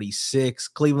 1,046,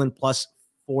 Cleveland plus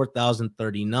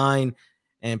 4,039,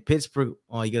 and Pittsburgh,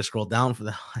 you got to scroll down for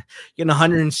that. Getting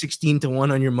 116 to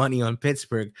 1 on your money on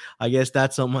Pittsburgh. I guess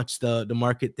that's how much the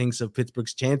market thinks of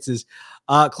Pittsburgh's chances.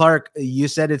 Clark, you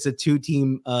said it's a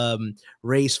 2-team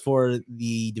race for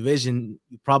the division.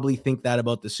 You probably think that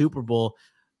about the Super Bowl.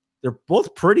 They're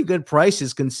both pretty good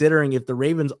prices considering if the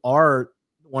Ravens are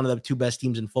one of the 2 best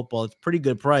teams in football, it's pretty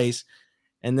good price.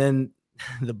 And then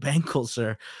the Bengals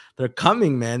they're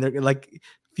coming, man. They're like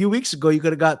a few weeks ago, you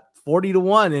could have got 40 to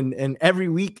 1, and every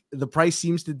week the price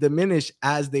seems to diminish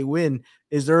as they win.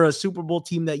 Is there a Super Bowl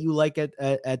team that you like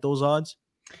at those odds?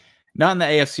 Not in the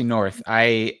AFC North.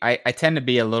 I tend to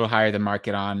be a little higher than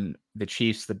market on the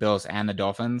Chiefs, the Bills, and the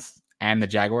Dolphins, and the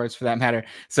Jaguars for that matter.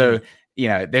 So,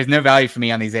 there's no value for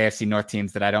me on these AFC North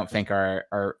teams that I don't think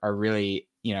are really,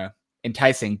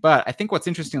 enticing. But I think what's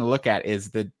interesting to look at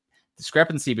is the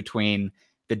discrepancy between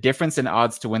the difference in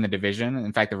odds to win the division.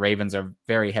 In fact, the Ravens are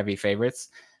very heavy favorites.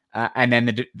 And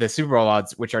then the Super Bowl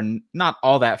odds, which are not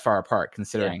all that far apart,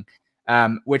 considering,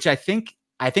 which I think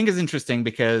is interesting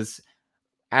because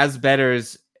as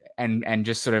bettors and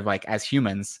just sort of like as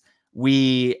humans,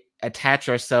 we attach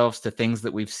ourselves to things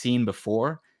that we've seen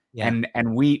before. Yeah.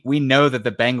 And we know that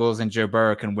the Bengals and Joe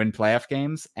Burrow can win playoff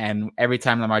games. And every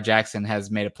time Lamar Jackson has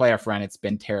made a playoff run, it's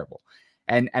been terrible.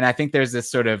 And I think there's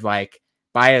this sort of like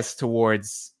bias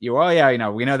towards we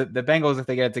know that the Bengals, if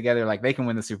they get it together, like they can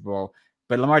win the Super Bowl.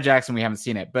 But Lamar Jackson, we haven't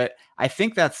seen it. But I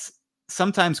think that's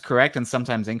sometimes correct and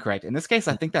sometimes incorrect. In this case,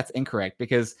 I think that's incorrect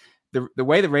because the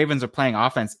way the Ravens are playing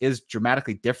offense is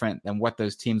dramatically different than what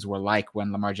those teams were like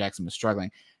when Lamar Jackson was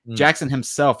struggling. Jackson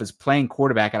himself is playing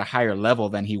quarterback at a higher level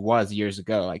than he was years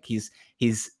ago. Like he's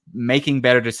making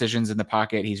better decisions in the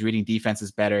pocket. He's reading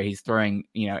defenses better. He's throwing,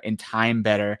 in time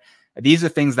better. These are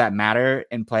things that matter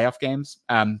in playoff games.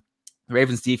 The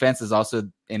Ravens defense is also,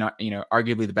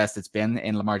 arguably the best it's been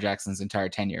in Lamar Jackson's entire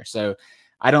tenure. So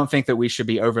I don't think that we should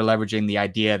be over leveraging the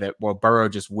idea that, Burrow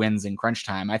just wins in crunch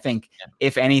time. I think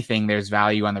if anything, there's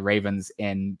value on the Ravens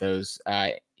in those,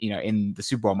 in the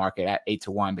Super Bowl market at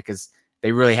 8-1, because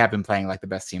they really have been playing like the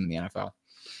best team in the NFL.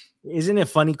 Isn't it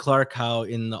funny, Clark, how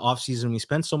in the offseason we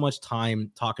spend so much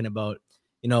time talking about,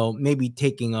 maybe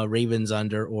taking a Ravens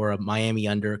under or a Miami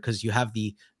under, because you have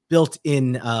the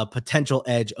built-in potential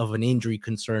edge of an injury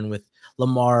concern with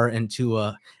Lamar and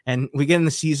Tua. And we get in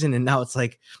the season and now it's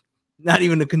like not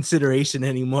even a consideration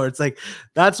anymore. It's like,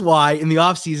 that's why in the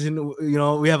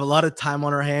offseason, we have a lot of time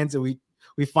on our hands and we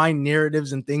find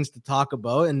narratives and things to talk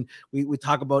about, and we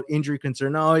talk about injury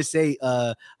concern. I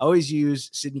always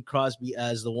use Sidney Crosby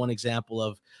as the one example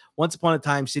of, once upon a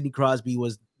time, Sidney Crosby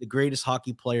was the greatest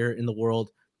hockey player in the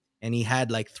world, and he had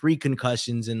like 3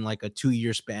 concussions in like a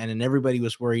 2-year span, and everybody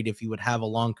was worried if he would have a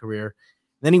long career.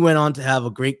 Then he went on to have a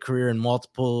great career in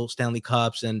multiple Stanley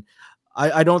Cups, and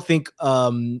I don't think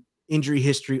injury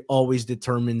history always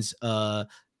determines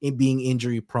in being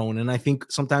injury prone. And I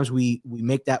think sometimes we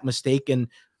make that mistake. And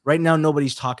right now,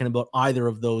 nobody's talking about either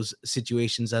of those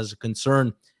situations as a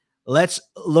concern. Let's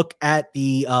look at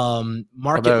the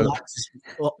market.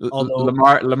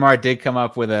 Lamar did come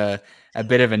up with a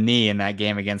bit of a knee in that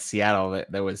game against Seattle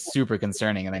that was super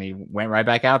concerning, and then he went right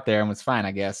back out there and was fine,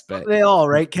 I guess. But they all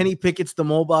right. Kenny Pickett's the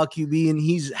mobile QB, and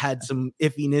he's had some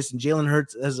iffiness, and Jalen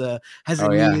Hurts has a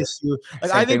knee issue.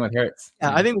 Like, Same thing with Hurts.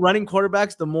 I think running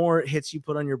quarterbacks, the more hits you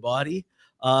put on your body,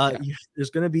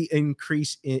 there's going to be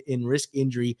increase in risk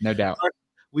injury, no doubt. But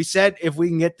we said if we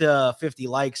can get to 50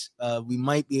 likes, we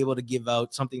might be able to give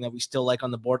out something that we still like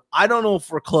on the board. I don't know if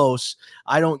we're close.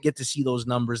 I don't get to see those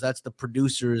numbers. That's the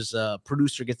producer's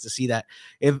producer gets to see that.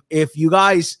 If you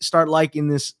guys start liking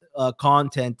this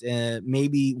content,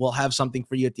 maybe we'll have something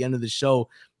for you at the end of the show.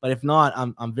 But if not,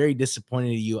 I'm very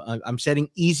disappointed in you. I'm setting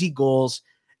easy goals.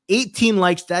 18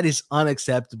 likes, that is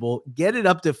unacceptable. Get it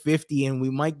up to 50, and we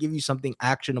might give you something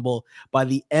actionable by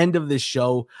the end of the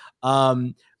show.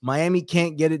 Miami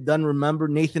can't get it done. Remember,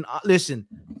 Nathan, listen,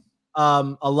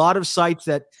 a lot of sites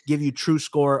that give you true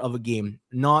score of a game,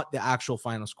 not the actual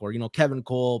final score. Kevin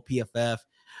Cole, PFF.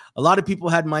 A lot of people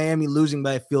had Miami losing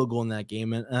by a field goal in that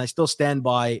game, and I still stand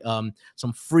by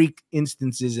some freak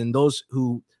instances, and those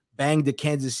who banged the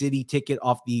Kansas City ticket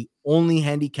off the only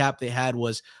handicap they had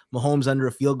was Mahomes under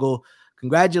a field goal.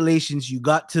 Congratulations, you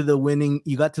got to the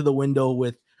window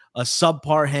with a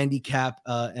subpar handicap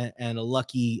and a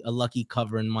lucky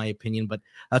cover, in my opinion. But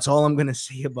that's all I'm going to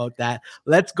say about that.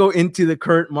 Let's go into the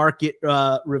current market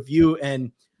review.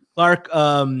 And Clark,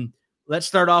 let's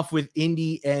start off with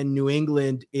Indy and New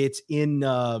England. It's in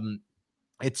London.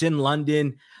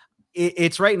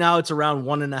 It's right now, it's around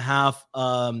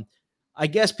 1.5. I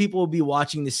guess people will be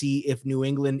watching to see if New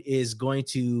England is going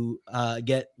to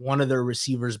get one of their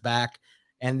receivers back.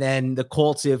 And then the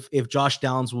Colts, if Josh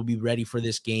Downs will be ready for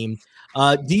this game.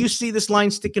 Do you see this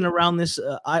line sticking around this?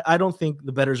 I don't think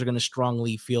the bettors are going to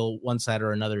strongly feel one side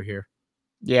or another here.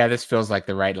 Yeah, this feels like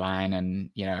the right line. And,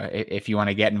 if you want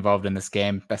to get involved in this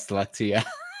game, best of luck to you.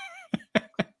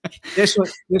 This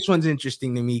one's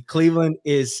interesting to me. Cleveland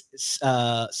is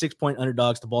 6-point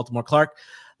underdogs to Baltimore. Clark,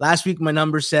 last week my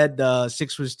number said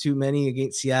 6 was too many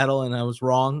against Seattle, and I was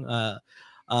wrong.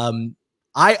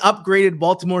 I upgraded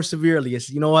Baltimore severely. I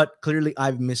said, you know what? Clearly,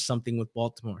 I've missed something with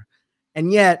Baltimore.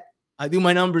 And yet, I do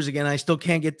my numbers again. I still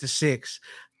can't get to 6.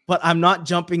 But I'm not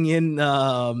jumping in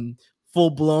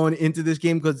full-blown into this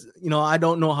game because, I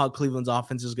don't know how Cleveland's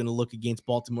offense is going to look against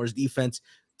Baltimore's defense.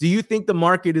 Do you think the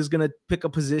market is going to pick a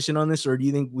position on this, or do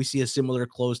you think we see a similar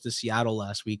close to Seattle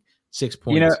last week, 6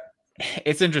 points?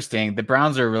 It's interesting. The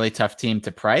Browns are a really tough team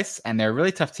to price, and they're a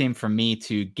really tough team for me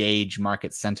to gauge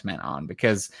market sentiment on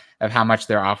because of how much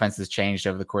their offense has changed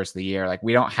over the course of the year. Like,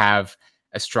 we don't have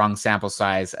a strong sample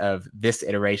size of this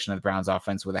iteration of the Browns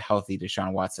offense with a healthy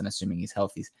Deshaun Watson, assuming he's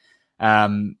healthy.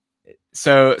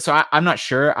 So I'm not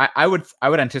sure. I would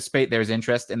anticipate there's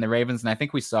interest in the Ravens, and I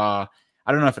think we saw,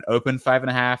 I don't know if it opened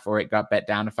 5.5 or it got bet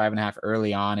down to 5.5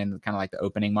 early on in kind of like the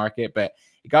opening market, but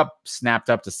it got snapped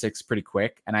up to 6 pretty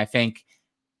quick. And I think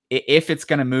if it's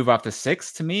going to move off the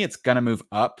 6, to me, it's going to move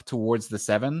up towards the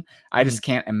 7. I just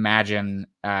can't imagine,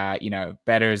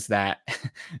 bettors that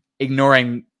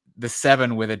ignoring the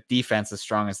 7 with a defense as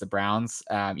strong as the Browns.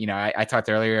 I talked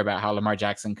earlier about how Lamar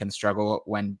Jackson can struggle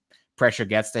when pressure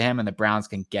gets to him, and the Browns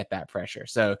can get that pressure.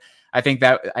 So I think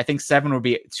 7 would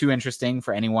be too interesting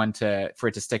for anyone for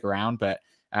it to stick around, but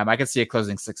I could see it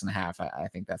closing 6.5. I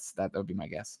think that would be my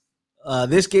guess.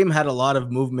 This game had a lot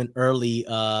of movement early.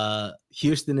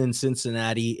 Houston and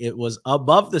Cincinnati, it was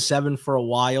above the 7 for a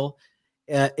while.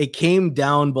 It came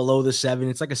down below the 7.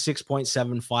 It's like a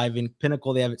 6.75. In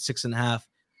Pinnacle, they have it 6.5,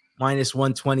 minus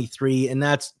 123. And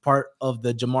that's part of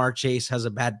the Jamar Chase has a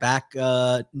bad back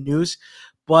news.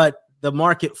 But the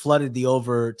market flooded the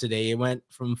over today. It went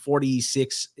from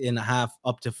 46.5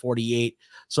 up to 48.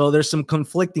 So there's some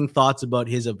conflicting thoughts about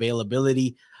his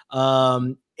availability.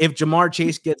 If Jamar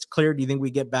Chase gets cleared, do you think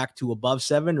we get back to above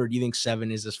 7, or do you think 7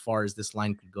 is as far as this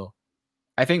line could go?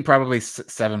 I think probably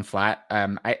 7 flat.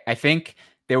 I think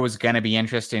there was going to be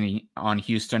interest on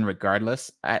Houston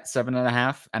regardless at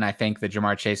 7.5. And I think the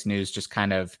Jamar Chase news just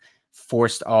kind of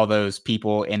forced all those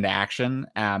people into action.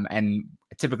 And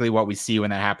typically what we see when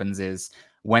that happens is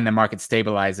when the market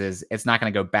stabilizes, it's not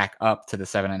going to go back up to the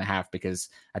 7.5 because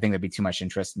I think there'd be too much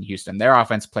interest in Houston. Their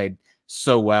offense played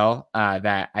so well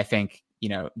that I think,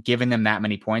 giving them that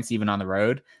many points, even on the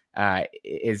road,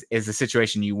 is the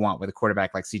situation you want with a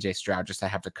quarterback like CJ Stroud, just to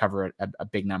have to cover a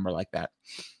big number like that.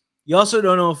 You also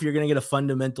don't know if you're going to get a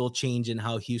fundamental change in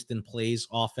how Houston plays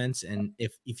offense, and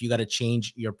if you got to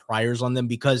change your priors on them,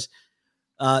 because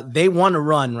they want to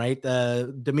run, right?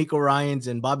 D'Amico Ryans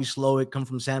and Bobby Slowick come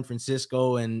from San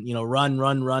Francisco and,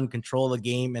 run, control the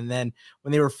game. And then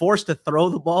when they were forced to throw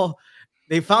the ball,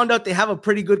 they found out they have a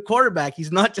pretty good quarterback.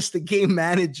 He's not just a game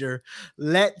manager.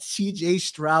 Let CJ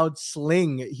Stroud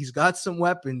sling. He's got some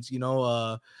weapons,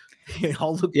 Yeah. good.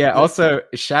 Also,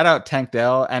 shout out Tank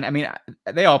Dell. And I mean,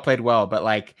 they all played well, but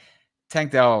like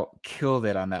Tank Dell killed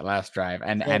it on that last drive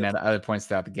and at other points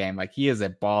throughout the game. Like, he is a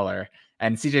baller.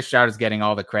 And CJ Stroud is getting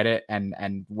all the credit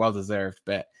and well deserved.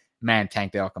 But man,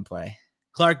 Tank Dell can play.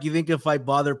 Clark, you think if I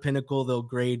bother Pinnacle, they'll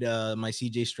grade my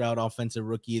CJ Stroud Offensive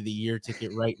Rookie of the Year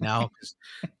ticket right now?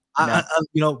 Because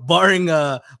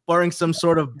barring some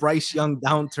sort of Bryce Young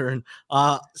downturn,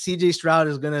 CJ Stroud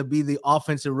is going to be the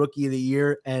Offensive Rookie of the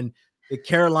Year, and the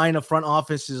Carolina front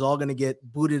office is all going to get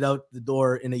booted out the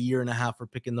door in a year and a half for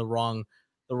picking the wrong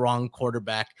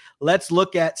quarterback. Let's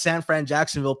look at San Fran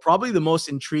Jacksonville, probably the most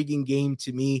intriguing game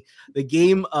to me. The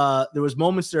game, there was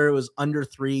moments there it was under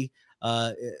 3.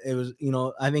 It was,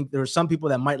 I think there were some people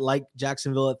that might like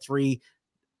Jacksonville at 3.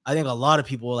 I think a lot of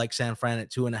people like San Fran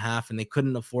at 2.5, and they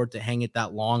couldn't afford to hang it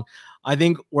that long. I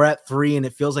think we're at 3, and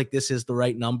it feels like this is the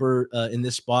right number in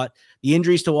this spot. The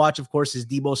injuries to watch, of course, is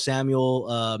Deebo Samuel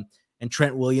and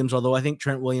Trent Williams, although I think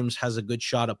Trent Williams has a good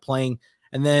shot of playing.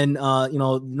 And then,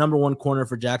 number one corner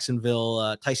for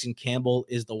Jacksonville, Tyson Campbell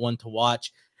is the one to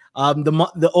watch.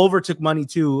 The over took money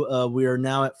too. We are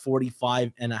now at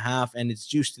 45.5, and it's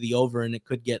juiced to the over, and it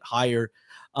could get higher.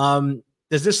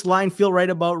 Does this line feel right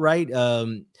about right?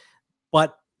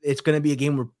 But it's going to be a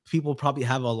game where people probably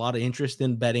have a lot of interest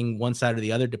in betting one side or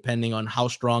the other, depending on how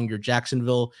strong your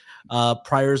Jacksonville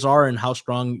priors are and how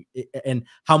strong and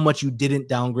how much you didn't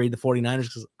downgrade the 49ers,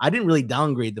 because I didn't really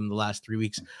downgrade them the last 3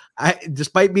 weeks.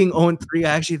 Despite being 0-3, I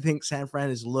actually think San Fran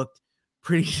has looked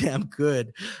pretty damn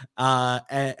good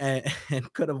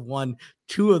and could have won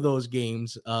 2 of those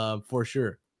games for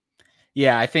sure.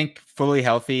 Yeah, I think fully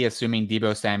healthy, assuming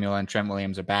Deebo Samuel and Trent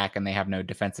Williams are back and they have no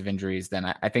defensive injuries, then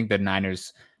I think the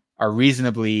Niners are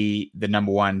reasonably the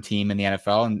number 1 team in the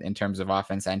NFL in terms of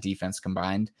offense and defense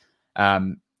combined.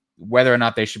 Whether or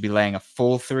not they should be laying a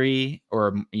full 3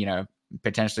 or,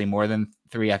 potentially more than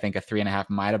 3, I think a 3.5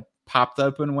 might have popped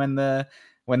open when the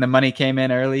money came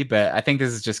in early, but I think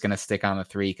this is just going to stick on the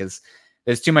 3 because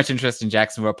there's too much interest in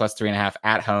Jacksonville plus 3.5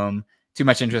 at home. Too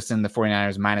much interest in the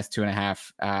 49ers minus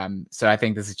 2.5. So I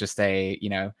think this is just a,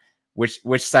 which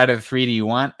side of the 3 do you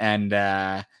want? And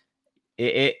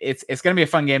it's going to be a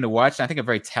fun game to watch. And I think a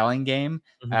very telling game.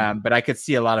 But I could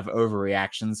see a lot of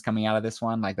overreactions coming out of this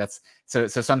one. Like so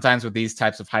sometimes with these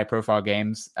types of high profile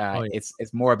games,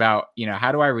 it's more about,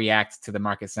 how do I react to the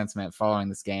market sentiment following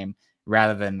this game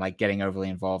rather than like getting overly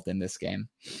involved in this game.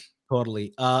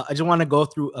 Totally. I just want to go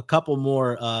through a couple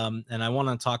more and I want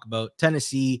to talk about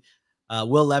Tennessee.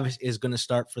 Will Levis is going to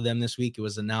start for them this week. It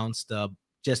was announced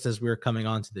just as we were coming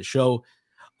on to the show.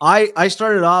 I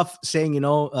started off saying,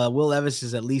 Will Levis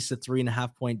is at least a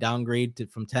 3.5 point downgrade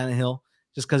from Tannehill,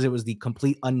 just because it was the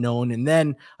complete unknown. And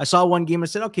then I saw one game. I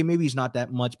said, okay, maybe he's not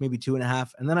that much, maybe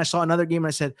 2.5. And then I saw another game. And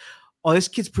I said, oh, this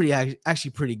kid's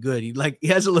actually pretty good. He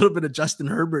has a little bit of Justin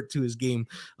Herbert to his game,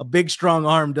 a big, strong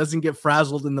arm, doesn't get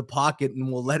frazzled in the pocket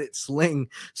and will let it sling.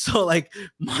 So like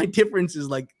my difference is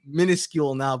like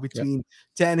minuscule now between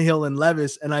Tannehill and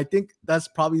Levis. And I think that's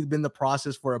probably been the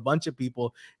process for a bunch of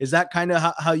people. Is that kind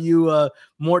of how you,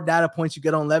 more data points you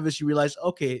get on Levis, you realize,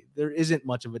 okay, there isn't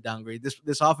much of a downgrade.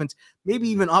 This offense maybe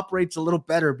even operates a little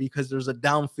better because there's a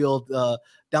downfield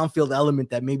element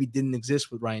that maybe didn't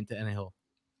exist with Ryan Tannehill.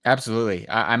 Absolutely.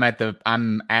 I'm at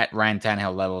Ryan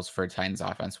Tannehill levels for Titans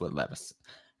offense with Levis.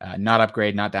 Not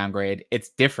upgrade, not downgrade. It's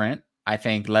different. I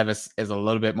think Levis is a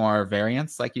little bit more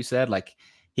variance, like you said. Like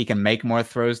he can make more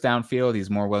throws downfield.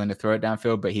 He's more willing to throw it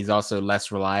downfield, but he's also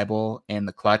less reliable in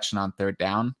the clutch and on third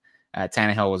down.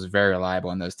 Tannehill was very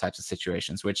reliable in those types of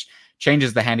situations, which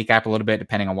changes the handicap a little bit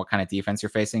depending on what kind of defense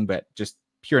you're facing. But just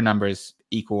pure numbers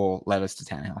equal Levis to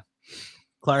Tannehill.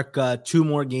 Clark, 2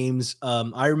 more games.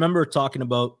 I remember talking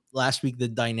about last week the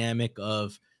dynamic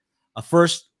of a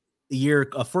first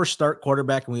start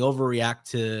quarterback, and we overreact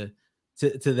to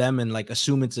them and like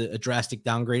assume it's a drastic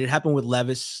downgrade. It happened with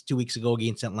Levis 2 weeks ago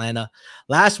against Atlanta.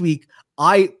 Last week,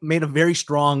 I made a very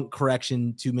strong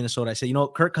correction to Minnesota. I said,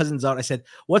 Kirk Cousins out. I said,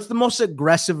 what's the most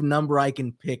aggressive number I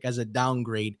can pick as a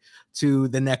downgrade to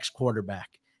the next quarterback?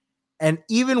 And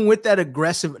even with that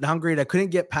aggressive downgrade, I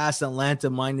couldn't get past Atlanta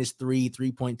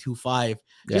 -3.25,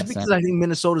 just because I think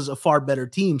Minnesota's a far better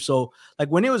team. So like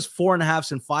when it was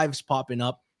 4.5s and 5s popping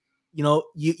up,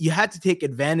 you had to take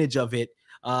advantage of it.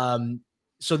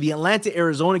 So the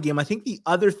Atlanta-Arizona game, I think the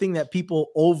other thing that people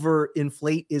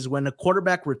overinflate is when a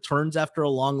quarterback returns after a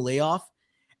long layoff,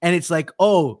 and it's like,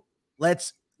 oh,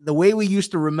 the way we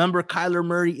used to remember Kyler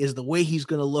Murray is the way he's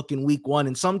going to look in week 1.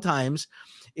 And sometimes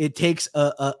it takes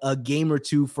a game or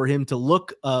two for him to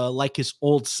look like his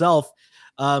old self.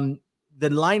 The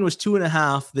line was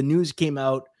 2.5. The news came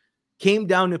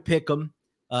down to pick him.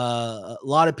 A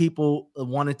lot of people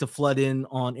wanted to flood in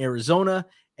on Arizona.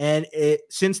 And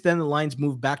since then, the line's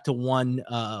moved back to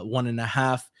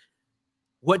 1.5.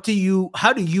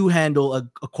 How do you handle a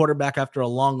quarterback after a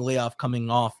long layoff coming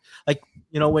off? Like,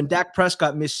 when Dak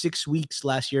Prescott missed 6 weeks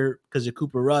last year because of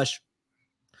Cooper Rush,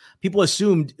 people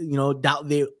assumed,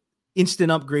 they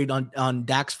instant upgrade on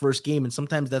Dak's first game. And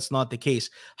sometimes that's not the case.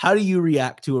 How do you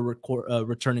react to a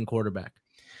returning quarterback?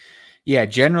 Yeah,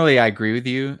 generally I agree with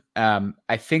you.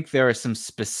 I think there are some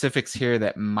specifics here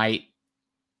that might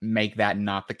make that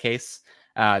not the case.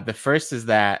 The first is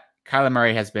that Kyler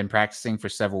Murray has been practicing for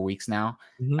several weeks now.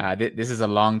 Mm-hmm. This is a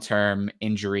long-term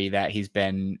injury that he's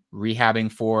been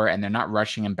rehabbing for, and they're not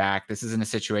rushing him back. This isn't a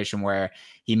situation where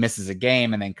he misses a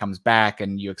game and then comes back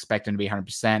and you expect him to be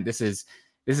 100%. This is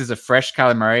a fresh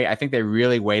Kyler Murray. I think they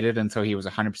really waited until he was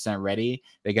 100% ready.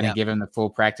 They're going to give him the full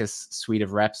practice suite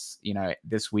of reps,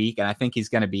 this week. And I think he's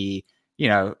going to be,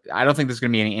 I don't think there's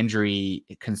going to be any injury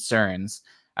concerns.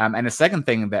 And the second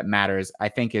thing that matters, I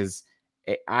think, is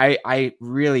I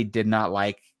really did not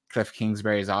like Cliff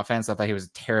Kingsbury's offense. I thought he was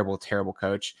a terrible, terrible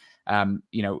coach.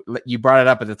 You brought it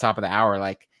up at the top of the hour.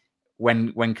 Like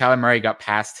when Kyler Murray got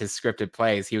past his scripted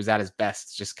plays, he was at his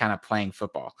best, just kind of playing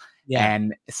football. Yeah.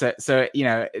 And so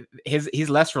he's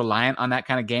less reliant on that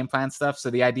kind of game plan stuff. So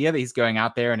the idea that he's going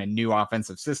out there in a new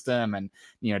offensive system and,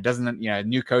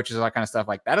 new coaches, all that kind of stuff,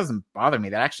 like that doesn't bother me.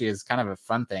 That actually is kind of a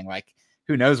fun thing. Like,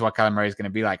 who knows what Kyler Murray is going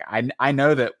to be like. I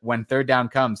know that when third down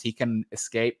comes, he can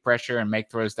escape pressure and make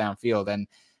throws downfield. And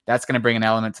that's going to bring an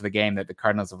element to the game that the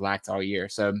Cardinals have lacked all year.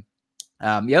 So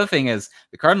the other thing is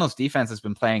the Cardinals defense has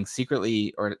been playing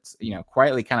secretly or,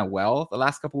 quietly kind of well the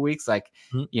last couple of weeks. Like,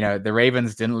 the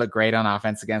Ravens didn't look great on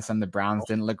offense against them. The Browns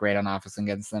didn't look great on offense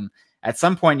against them. At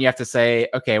some point you have to say,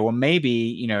 okay, well,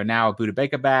 maybe, now Budda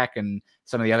Baker back and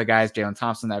some of the other guys, Jalen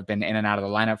Thompson, that have been in and out of the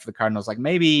lineup for the Cardinals, like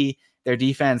maybe their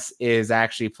defense is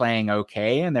actually playing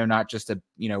okay. And they're not just a,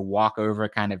 walkover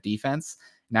kind of defense.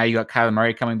 Now you got Kyler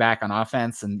Murray coming back on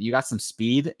offense and you got some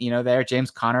speed, there. James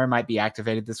Conner might be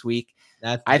activated this week.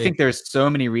 I think there's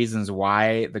so many reasons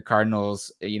why the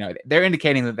Cardinals, they're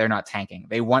indicating that they're not tanking.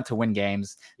 They want to win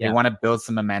games. They want to build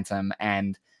some momentum.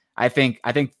 And I think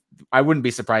I wouldn't be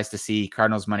surprised to see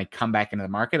Cardinals money come back into the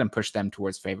market and push them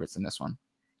towards favorites in this one.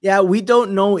 Yeah, we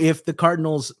don't know if the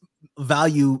Cardinals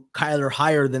value Kyler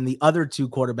higher than the other 2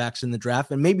 quarterbacks in the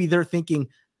draft. And maybe they're thinking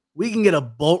we can get a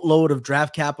boatload of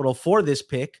draft capital for this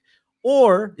pick.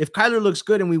 Or if Kyler looks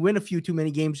good and we win a few too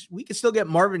many games, we can still get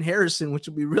Marvin Harrison, which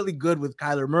would be really good with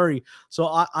Kyler Murray.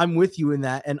 So I'm with you in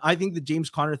that. And I think the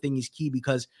James Conner thing is key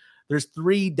because there's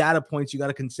 3 data points you got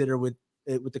to consider with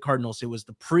the Cardinals. It was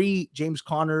the pre-James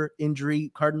Conner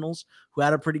injury Cardinals who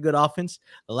had a pretty good offense.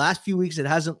 The last few weeks, it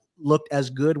hasn't looked as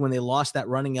good when they lost that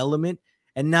running element.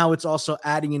 And now it's also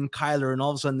adding in Kyler, and all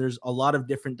of a sudden there's a lot of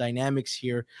different dynamics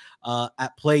here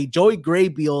at play. Joey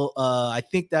Graybeal, I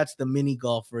think that's the mini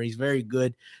golfer. He's very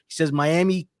good. He says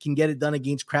Miami can get it done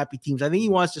against crappy teams. I think he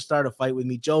wants to start a fight with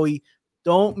me. Joey,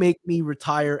 don't make me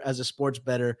retire as a sports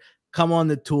bettor. Come on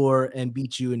the tour and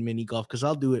beat you in mini golf, because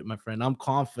I'll do it, my friend. I'm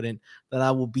confident that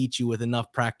I will beat you with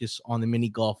enough practice on the mini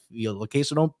golf field. Okay,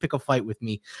 so don't pick a fight with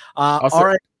me. Also, all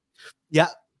right. Yeah.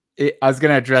 I was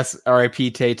going to address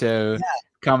RIP Tato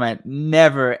comment.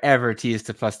 Never ever tease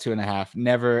to +2.5.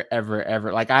 Never ever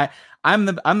ever. Like I'm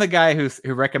the guy who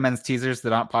recommends teasers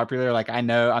that aren't popular. Like I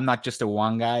know I'm not just a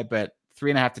one guy, but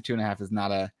 3.5 to 2.5 is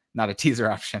not a teaser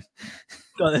option.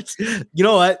 No, that's, you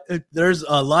know what? There's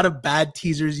a lot of bad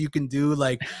teasers you can do,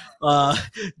 like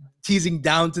teasing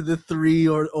down to the 3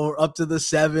 or up to the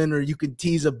 7, or you could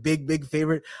tease a big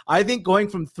favorite. I think going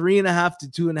from 3.5 to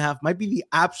 2.5 might be the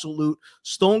absolute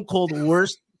stone cold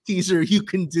worst teaser you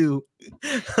can do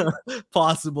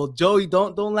possible. Joey,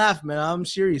 don't laugh, man. I'm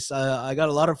serious. I got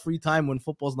a lot of free time when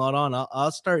football's not on.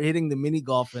 I'll start hitting the mini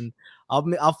golf, and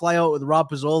I'll fly out with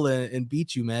Rob Pizzola and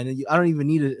beat you, man. And I don't even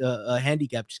need a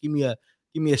handicap. Just give me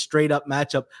a straight up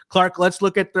matchup. Clark, let's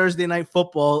look at Thursday night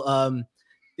football.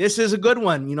 This is a good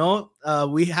one. You know,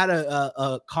 we had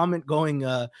a comment going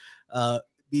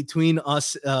between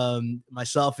us,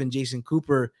 myself and Jason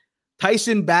Cooper,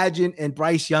 Tyson Bagent and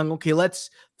Bryce Young. Okay,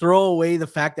 let's throw away the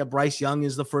fact that Bryce Young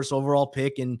is the first overall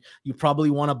pick, and you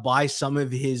probably want to buy some of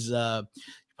his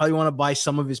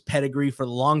pedigree for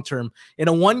the long term. In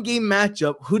a one-game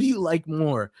matchup, who do you like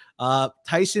more,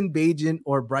 Tyson Bagent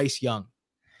or Bryce Young?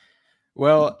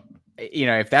 Well, you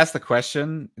know, if that's the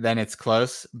question, then it's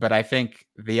close. But I think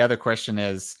the other question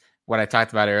is what I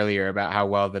talked about earlier about how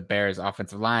well the Bears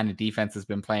offensive line and defense has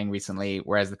been playing recently,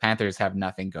 whereas the Panthers have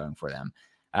nothing going for them.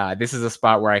 This is a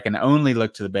spot where I can only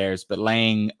look to the Bears, but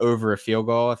laying over a field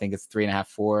goal, I think it's 3.5,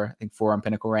 4. I think 4 on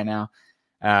Pinnacle right now.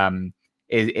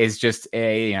 Is just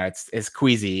it's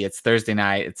queasy. It's Thursday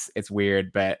night. It's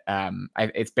weird, but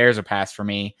it's Bears or pass for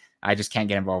me. I just can't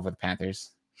get involved with the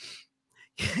Panthers.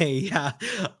 Yeah.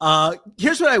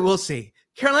 Here's what I will say.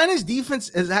 Carolina's defense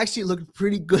has actually looked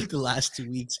pretty good the last 2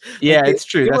 weeks. Yeah, it's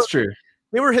true. That's true.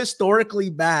 They were historically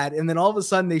bad, and then all of a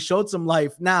sudden they showed some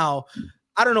life. Now,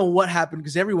 I don't know what happened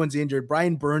because everyone's injured.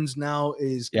 Brian Burns now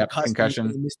is concussion.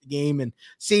 He missed the game, and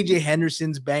CJ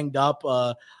Henderson's banged up.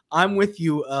 I'm with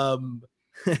you.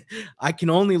 I can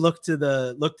only look to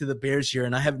the Bears here,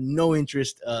 and I have no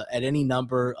interest at any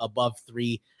number above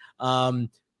 3.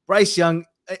 Bryce Young,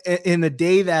 in the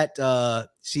day that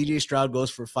CJ Stroud goes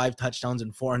for 5 touchdowns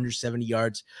and 470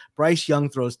 yards, Bryce Young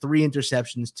throws 3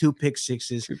 interceptions, 2 pick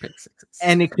sixes.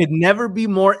 And it could never be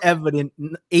more evident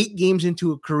 8 games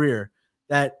into a career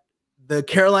that the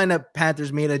Carolina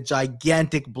Panthers made a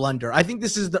gigantic blunder. I think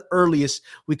this is the earliest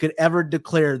we could ever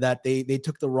declare that they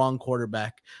took the wrong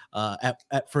quarterback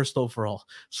at first overall,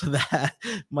 so that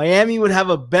Miami would have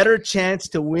a better chance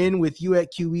to win with you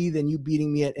at QE than you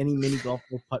beating me at any mini golf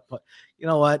or putt. You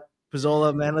know what,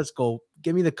 Pizzola, man, let's go.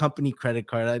 Give me the company credit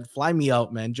card. I'd fly me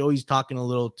out, man. Joey's talking a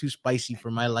little too spicy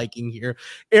for my liking here.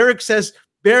 Eric says,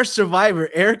 Bear Survivor.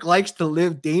 Eric likes to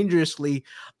live dangerously.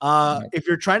 If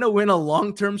you're trying to win a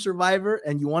long-term Survivor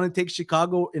and you want to take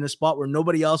Chicago in a spot where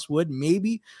nobody else would,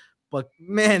 maybe. But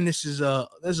man, this is a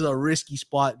risky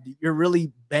spot. You're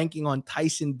really banking on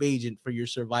Tyson Bagent for your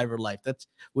Survivor life.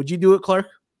 Would you do it, Clark?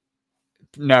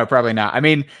 No, probably not. I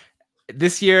mean,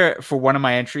 this year for one of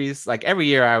my entries, like every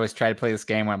year I always try to play this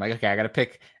game where I'm like, okay, I got to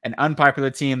pick an unpopular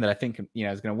team that I think,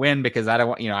 is going to win, because I don't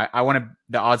want, I want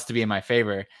the odds to be in my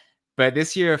favor. But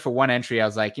this year for one entry, I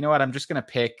was like, you know what? I'm just going to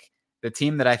pick the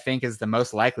team that I think is the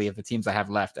most likely of the teams I have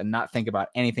left and not think about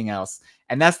anything else.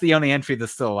 And that's the only entry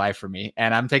that's still alive for me.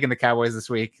 And I'm taking the Cowboys this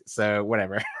week. So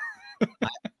whatever.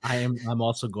 I'm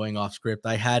also going off script.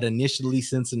 I had initially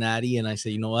Cincinnati, and I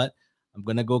said, you know what? I'm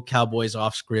going to go Cowboys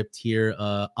off script here.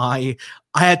 I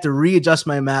had to readjust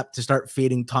my map to start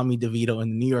fading Tommy DeVito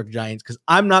and the New York Giants, because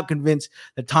I'm not convinced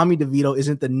that Tommy DeVito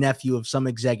isn't the nephew of some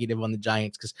executive on the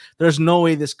Giants, because there's no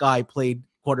way this guy played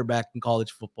quarterback in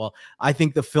college football. I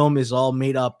think the film is all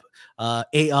made up,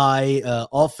 AI,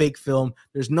 all fake film.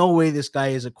 There's no way this guy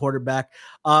is a quarterback.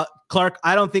 Clark,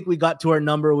 I don't think we got to our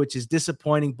number, which is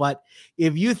disappointing. But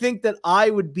if you think that I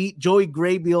would beat Joey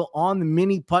Graybeal on the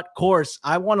mini putt course,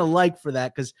 I want to like for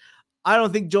that, because I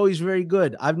don't think Joey's very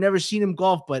good. I've never seen him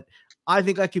golf, but I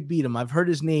think I could beat him. I've heard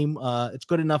his name. It's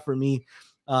good enough for me.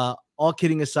 All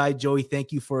kidding aside, Joey,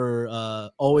 thank you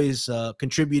for always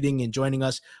contributing and joining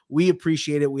us. We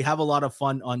appreciate it. We have a lot of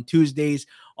fun on Tuesdays.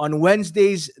 On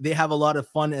Wednesdays, they have a lot of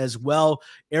fun as well.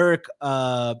 Eric,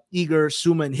 Eager,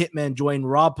 Suma, and Hitman join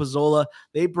Rob Pizzola.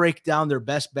 They break down their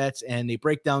best bets and they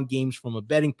break down games from a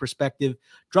betting perspective.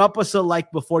 Drop us a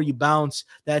like before you bounce.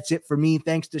 That's it for me.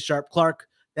 Thanks to Sharp Clark.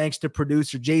 Thanks to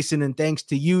producer Jason. And thanks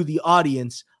to you, the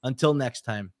audience. Until next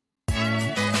time.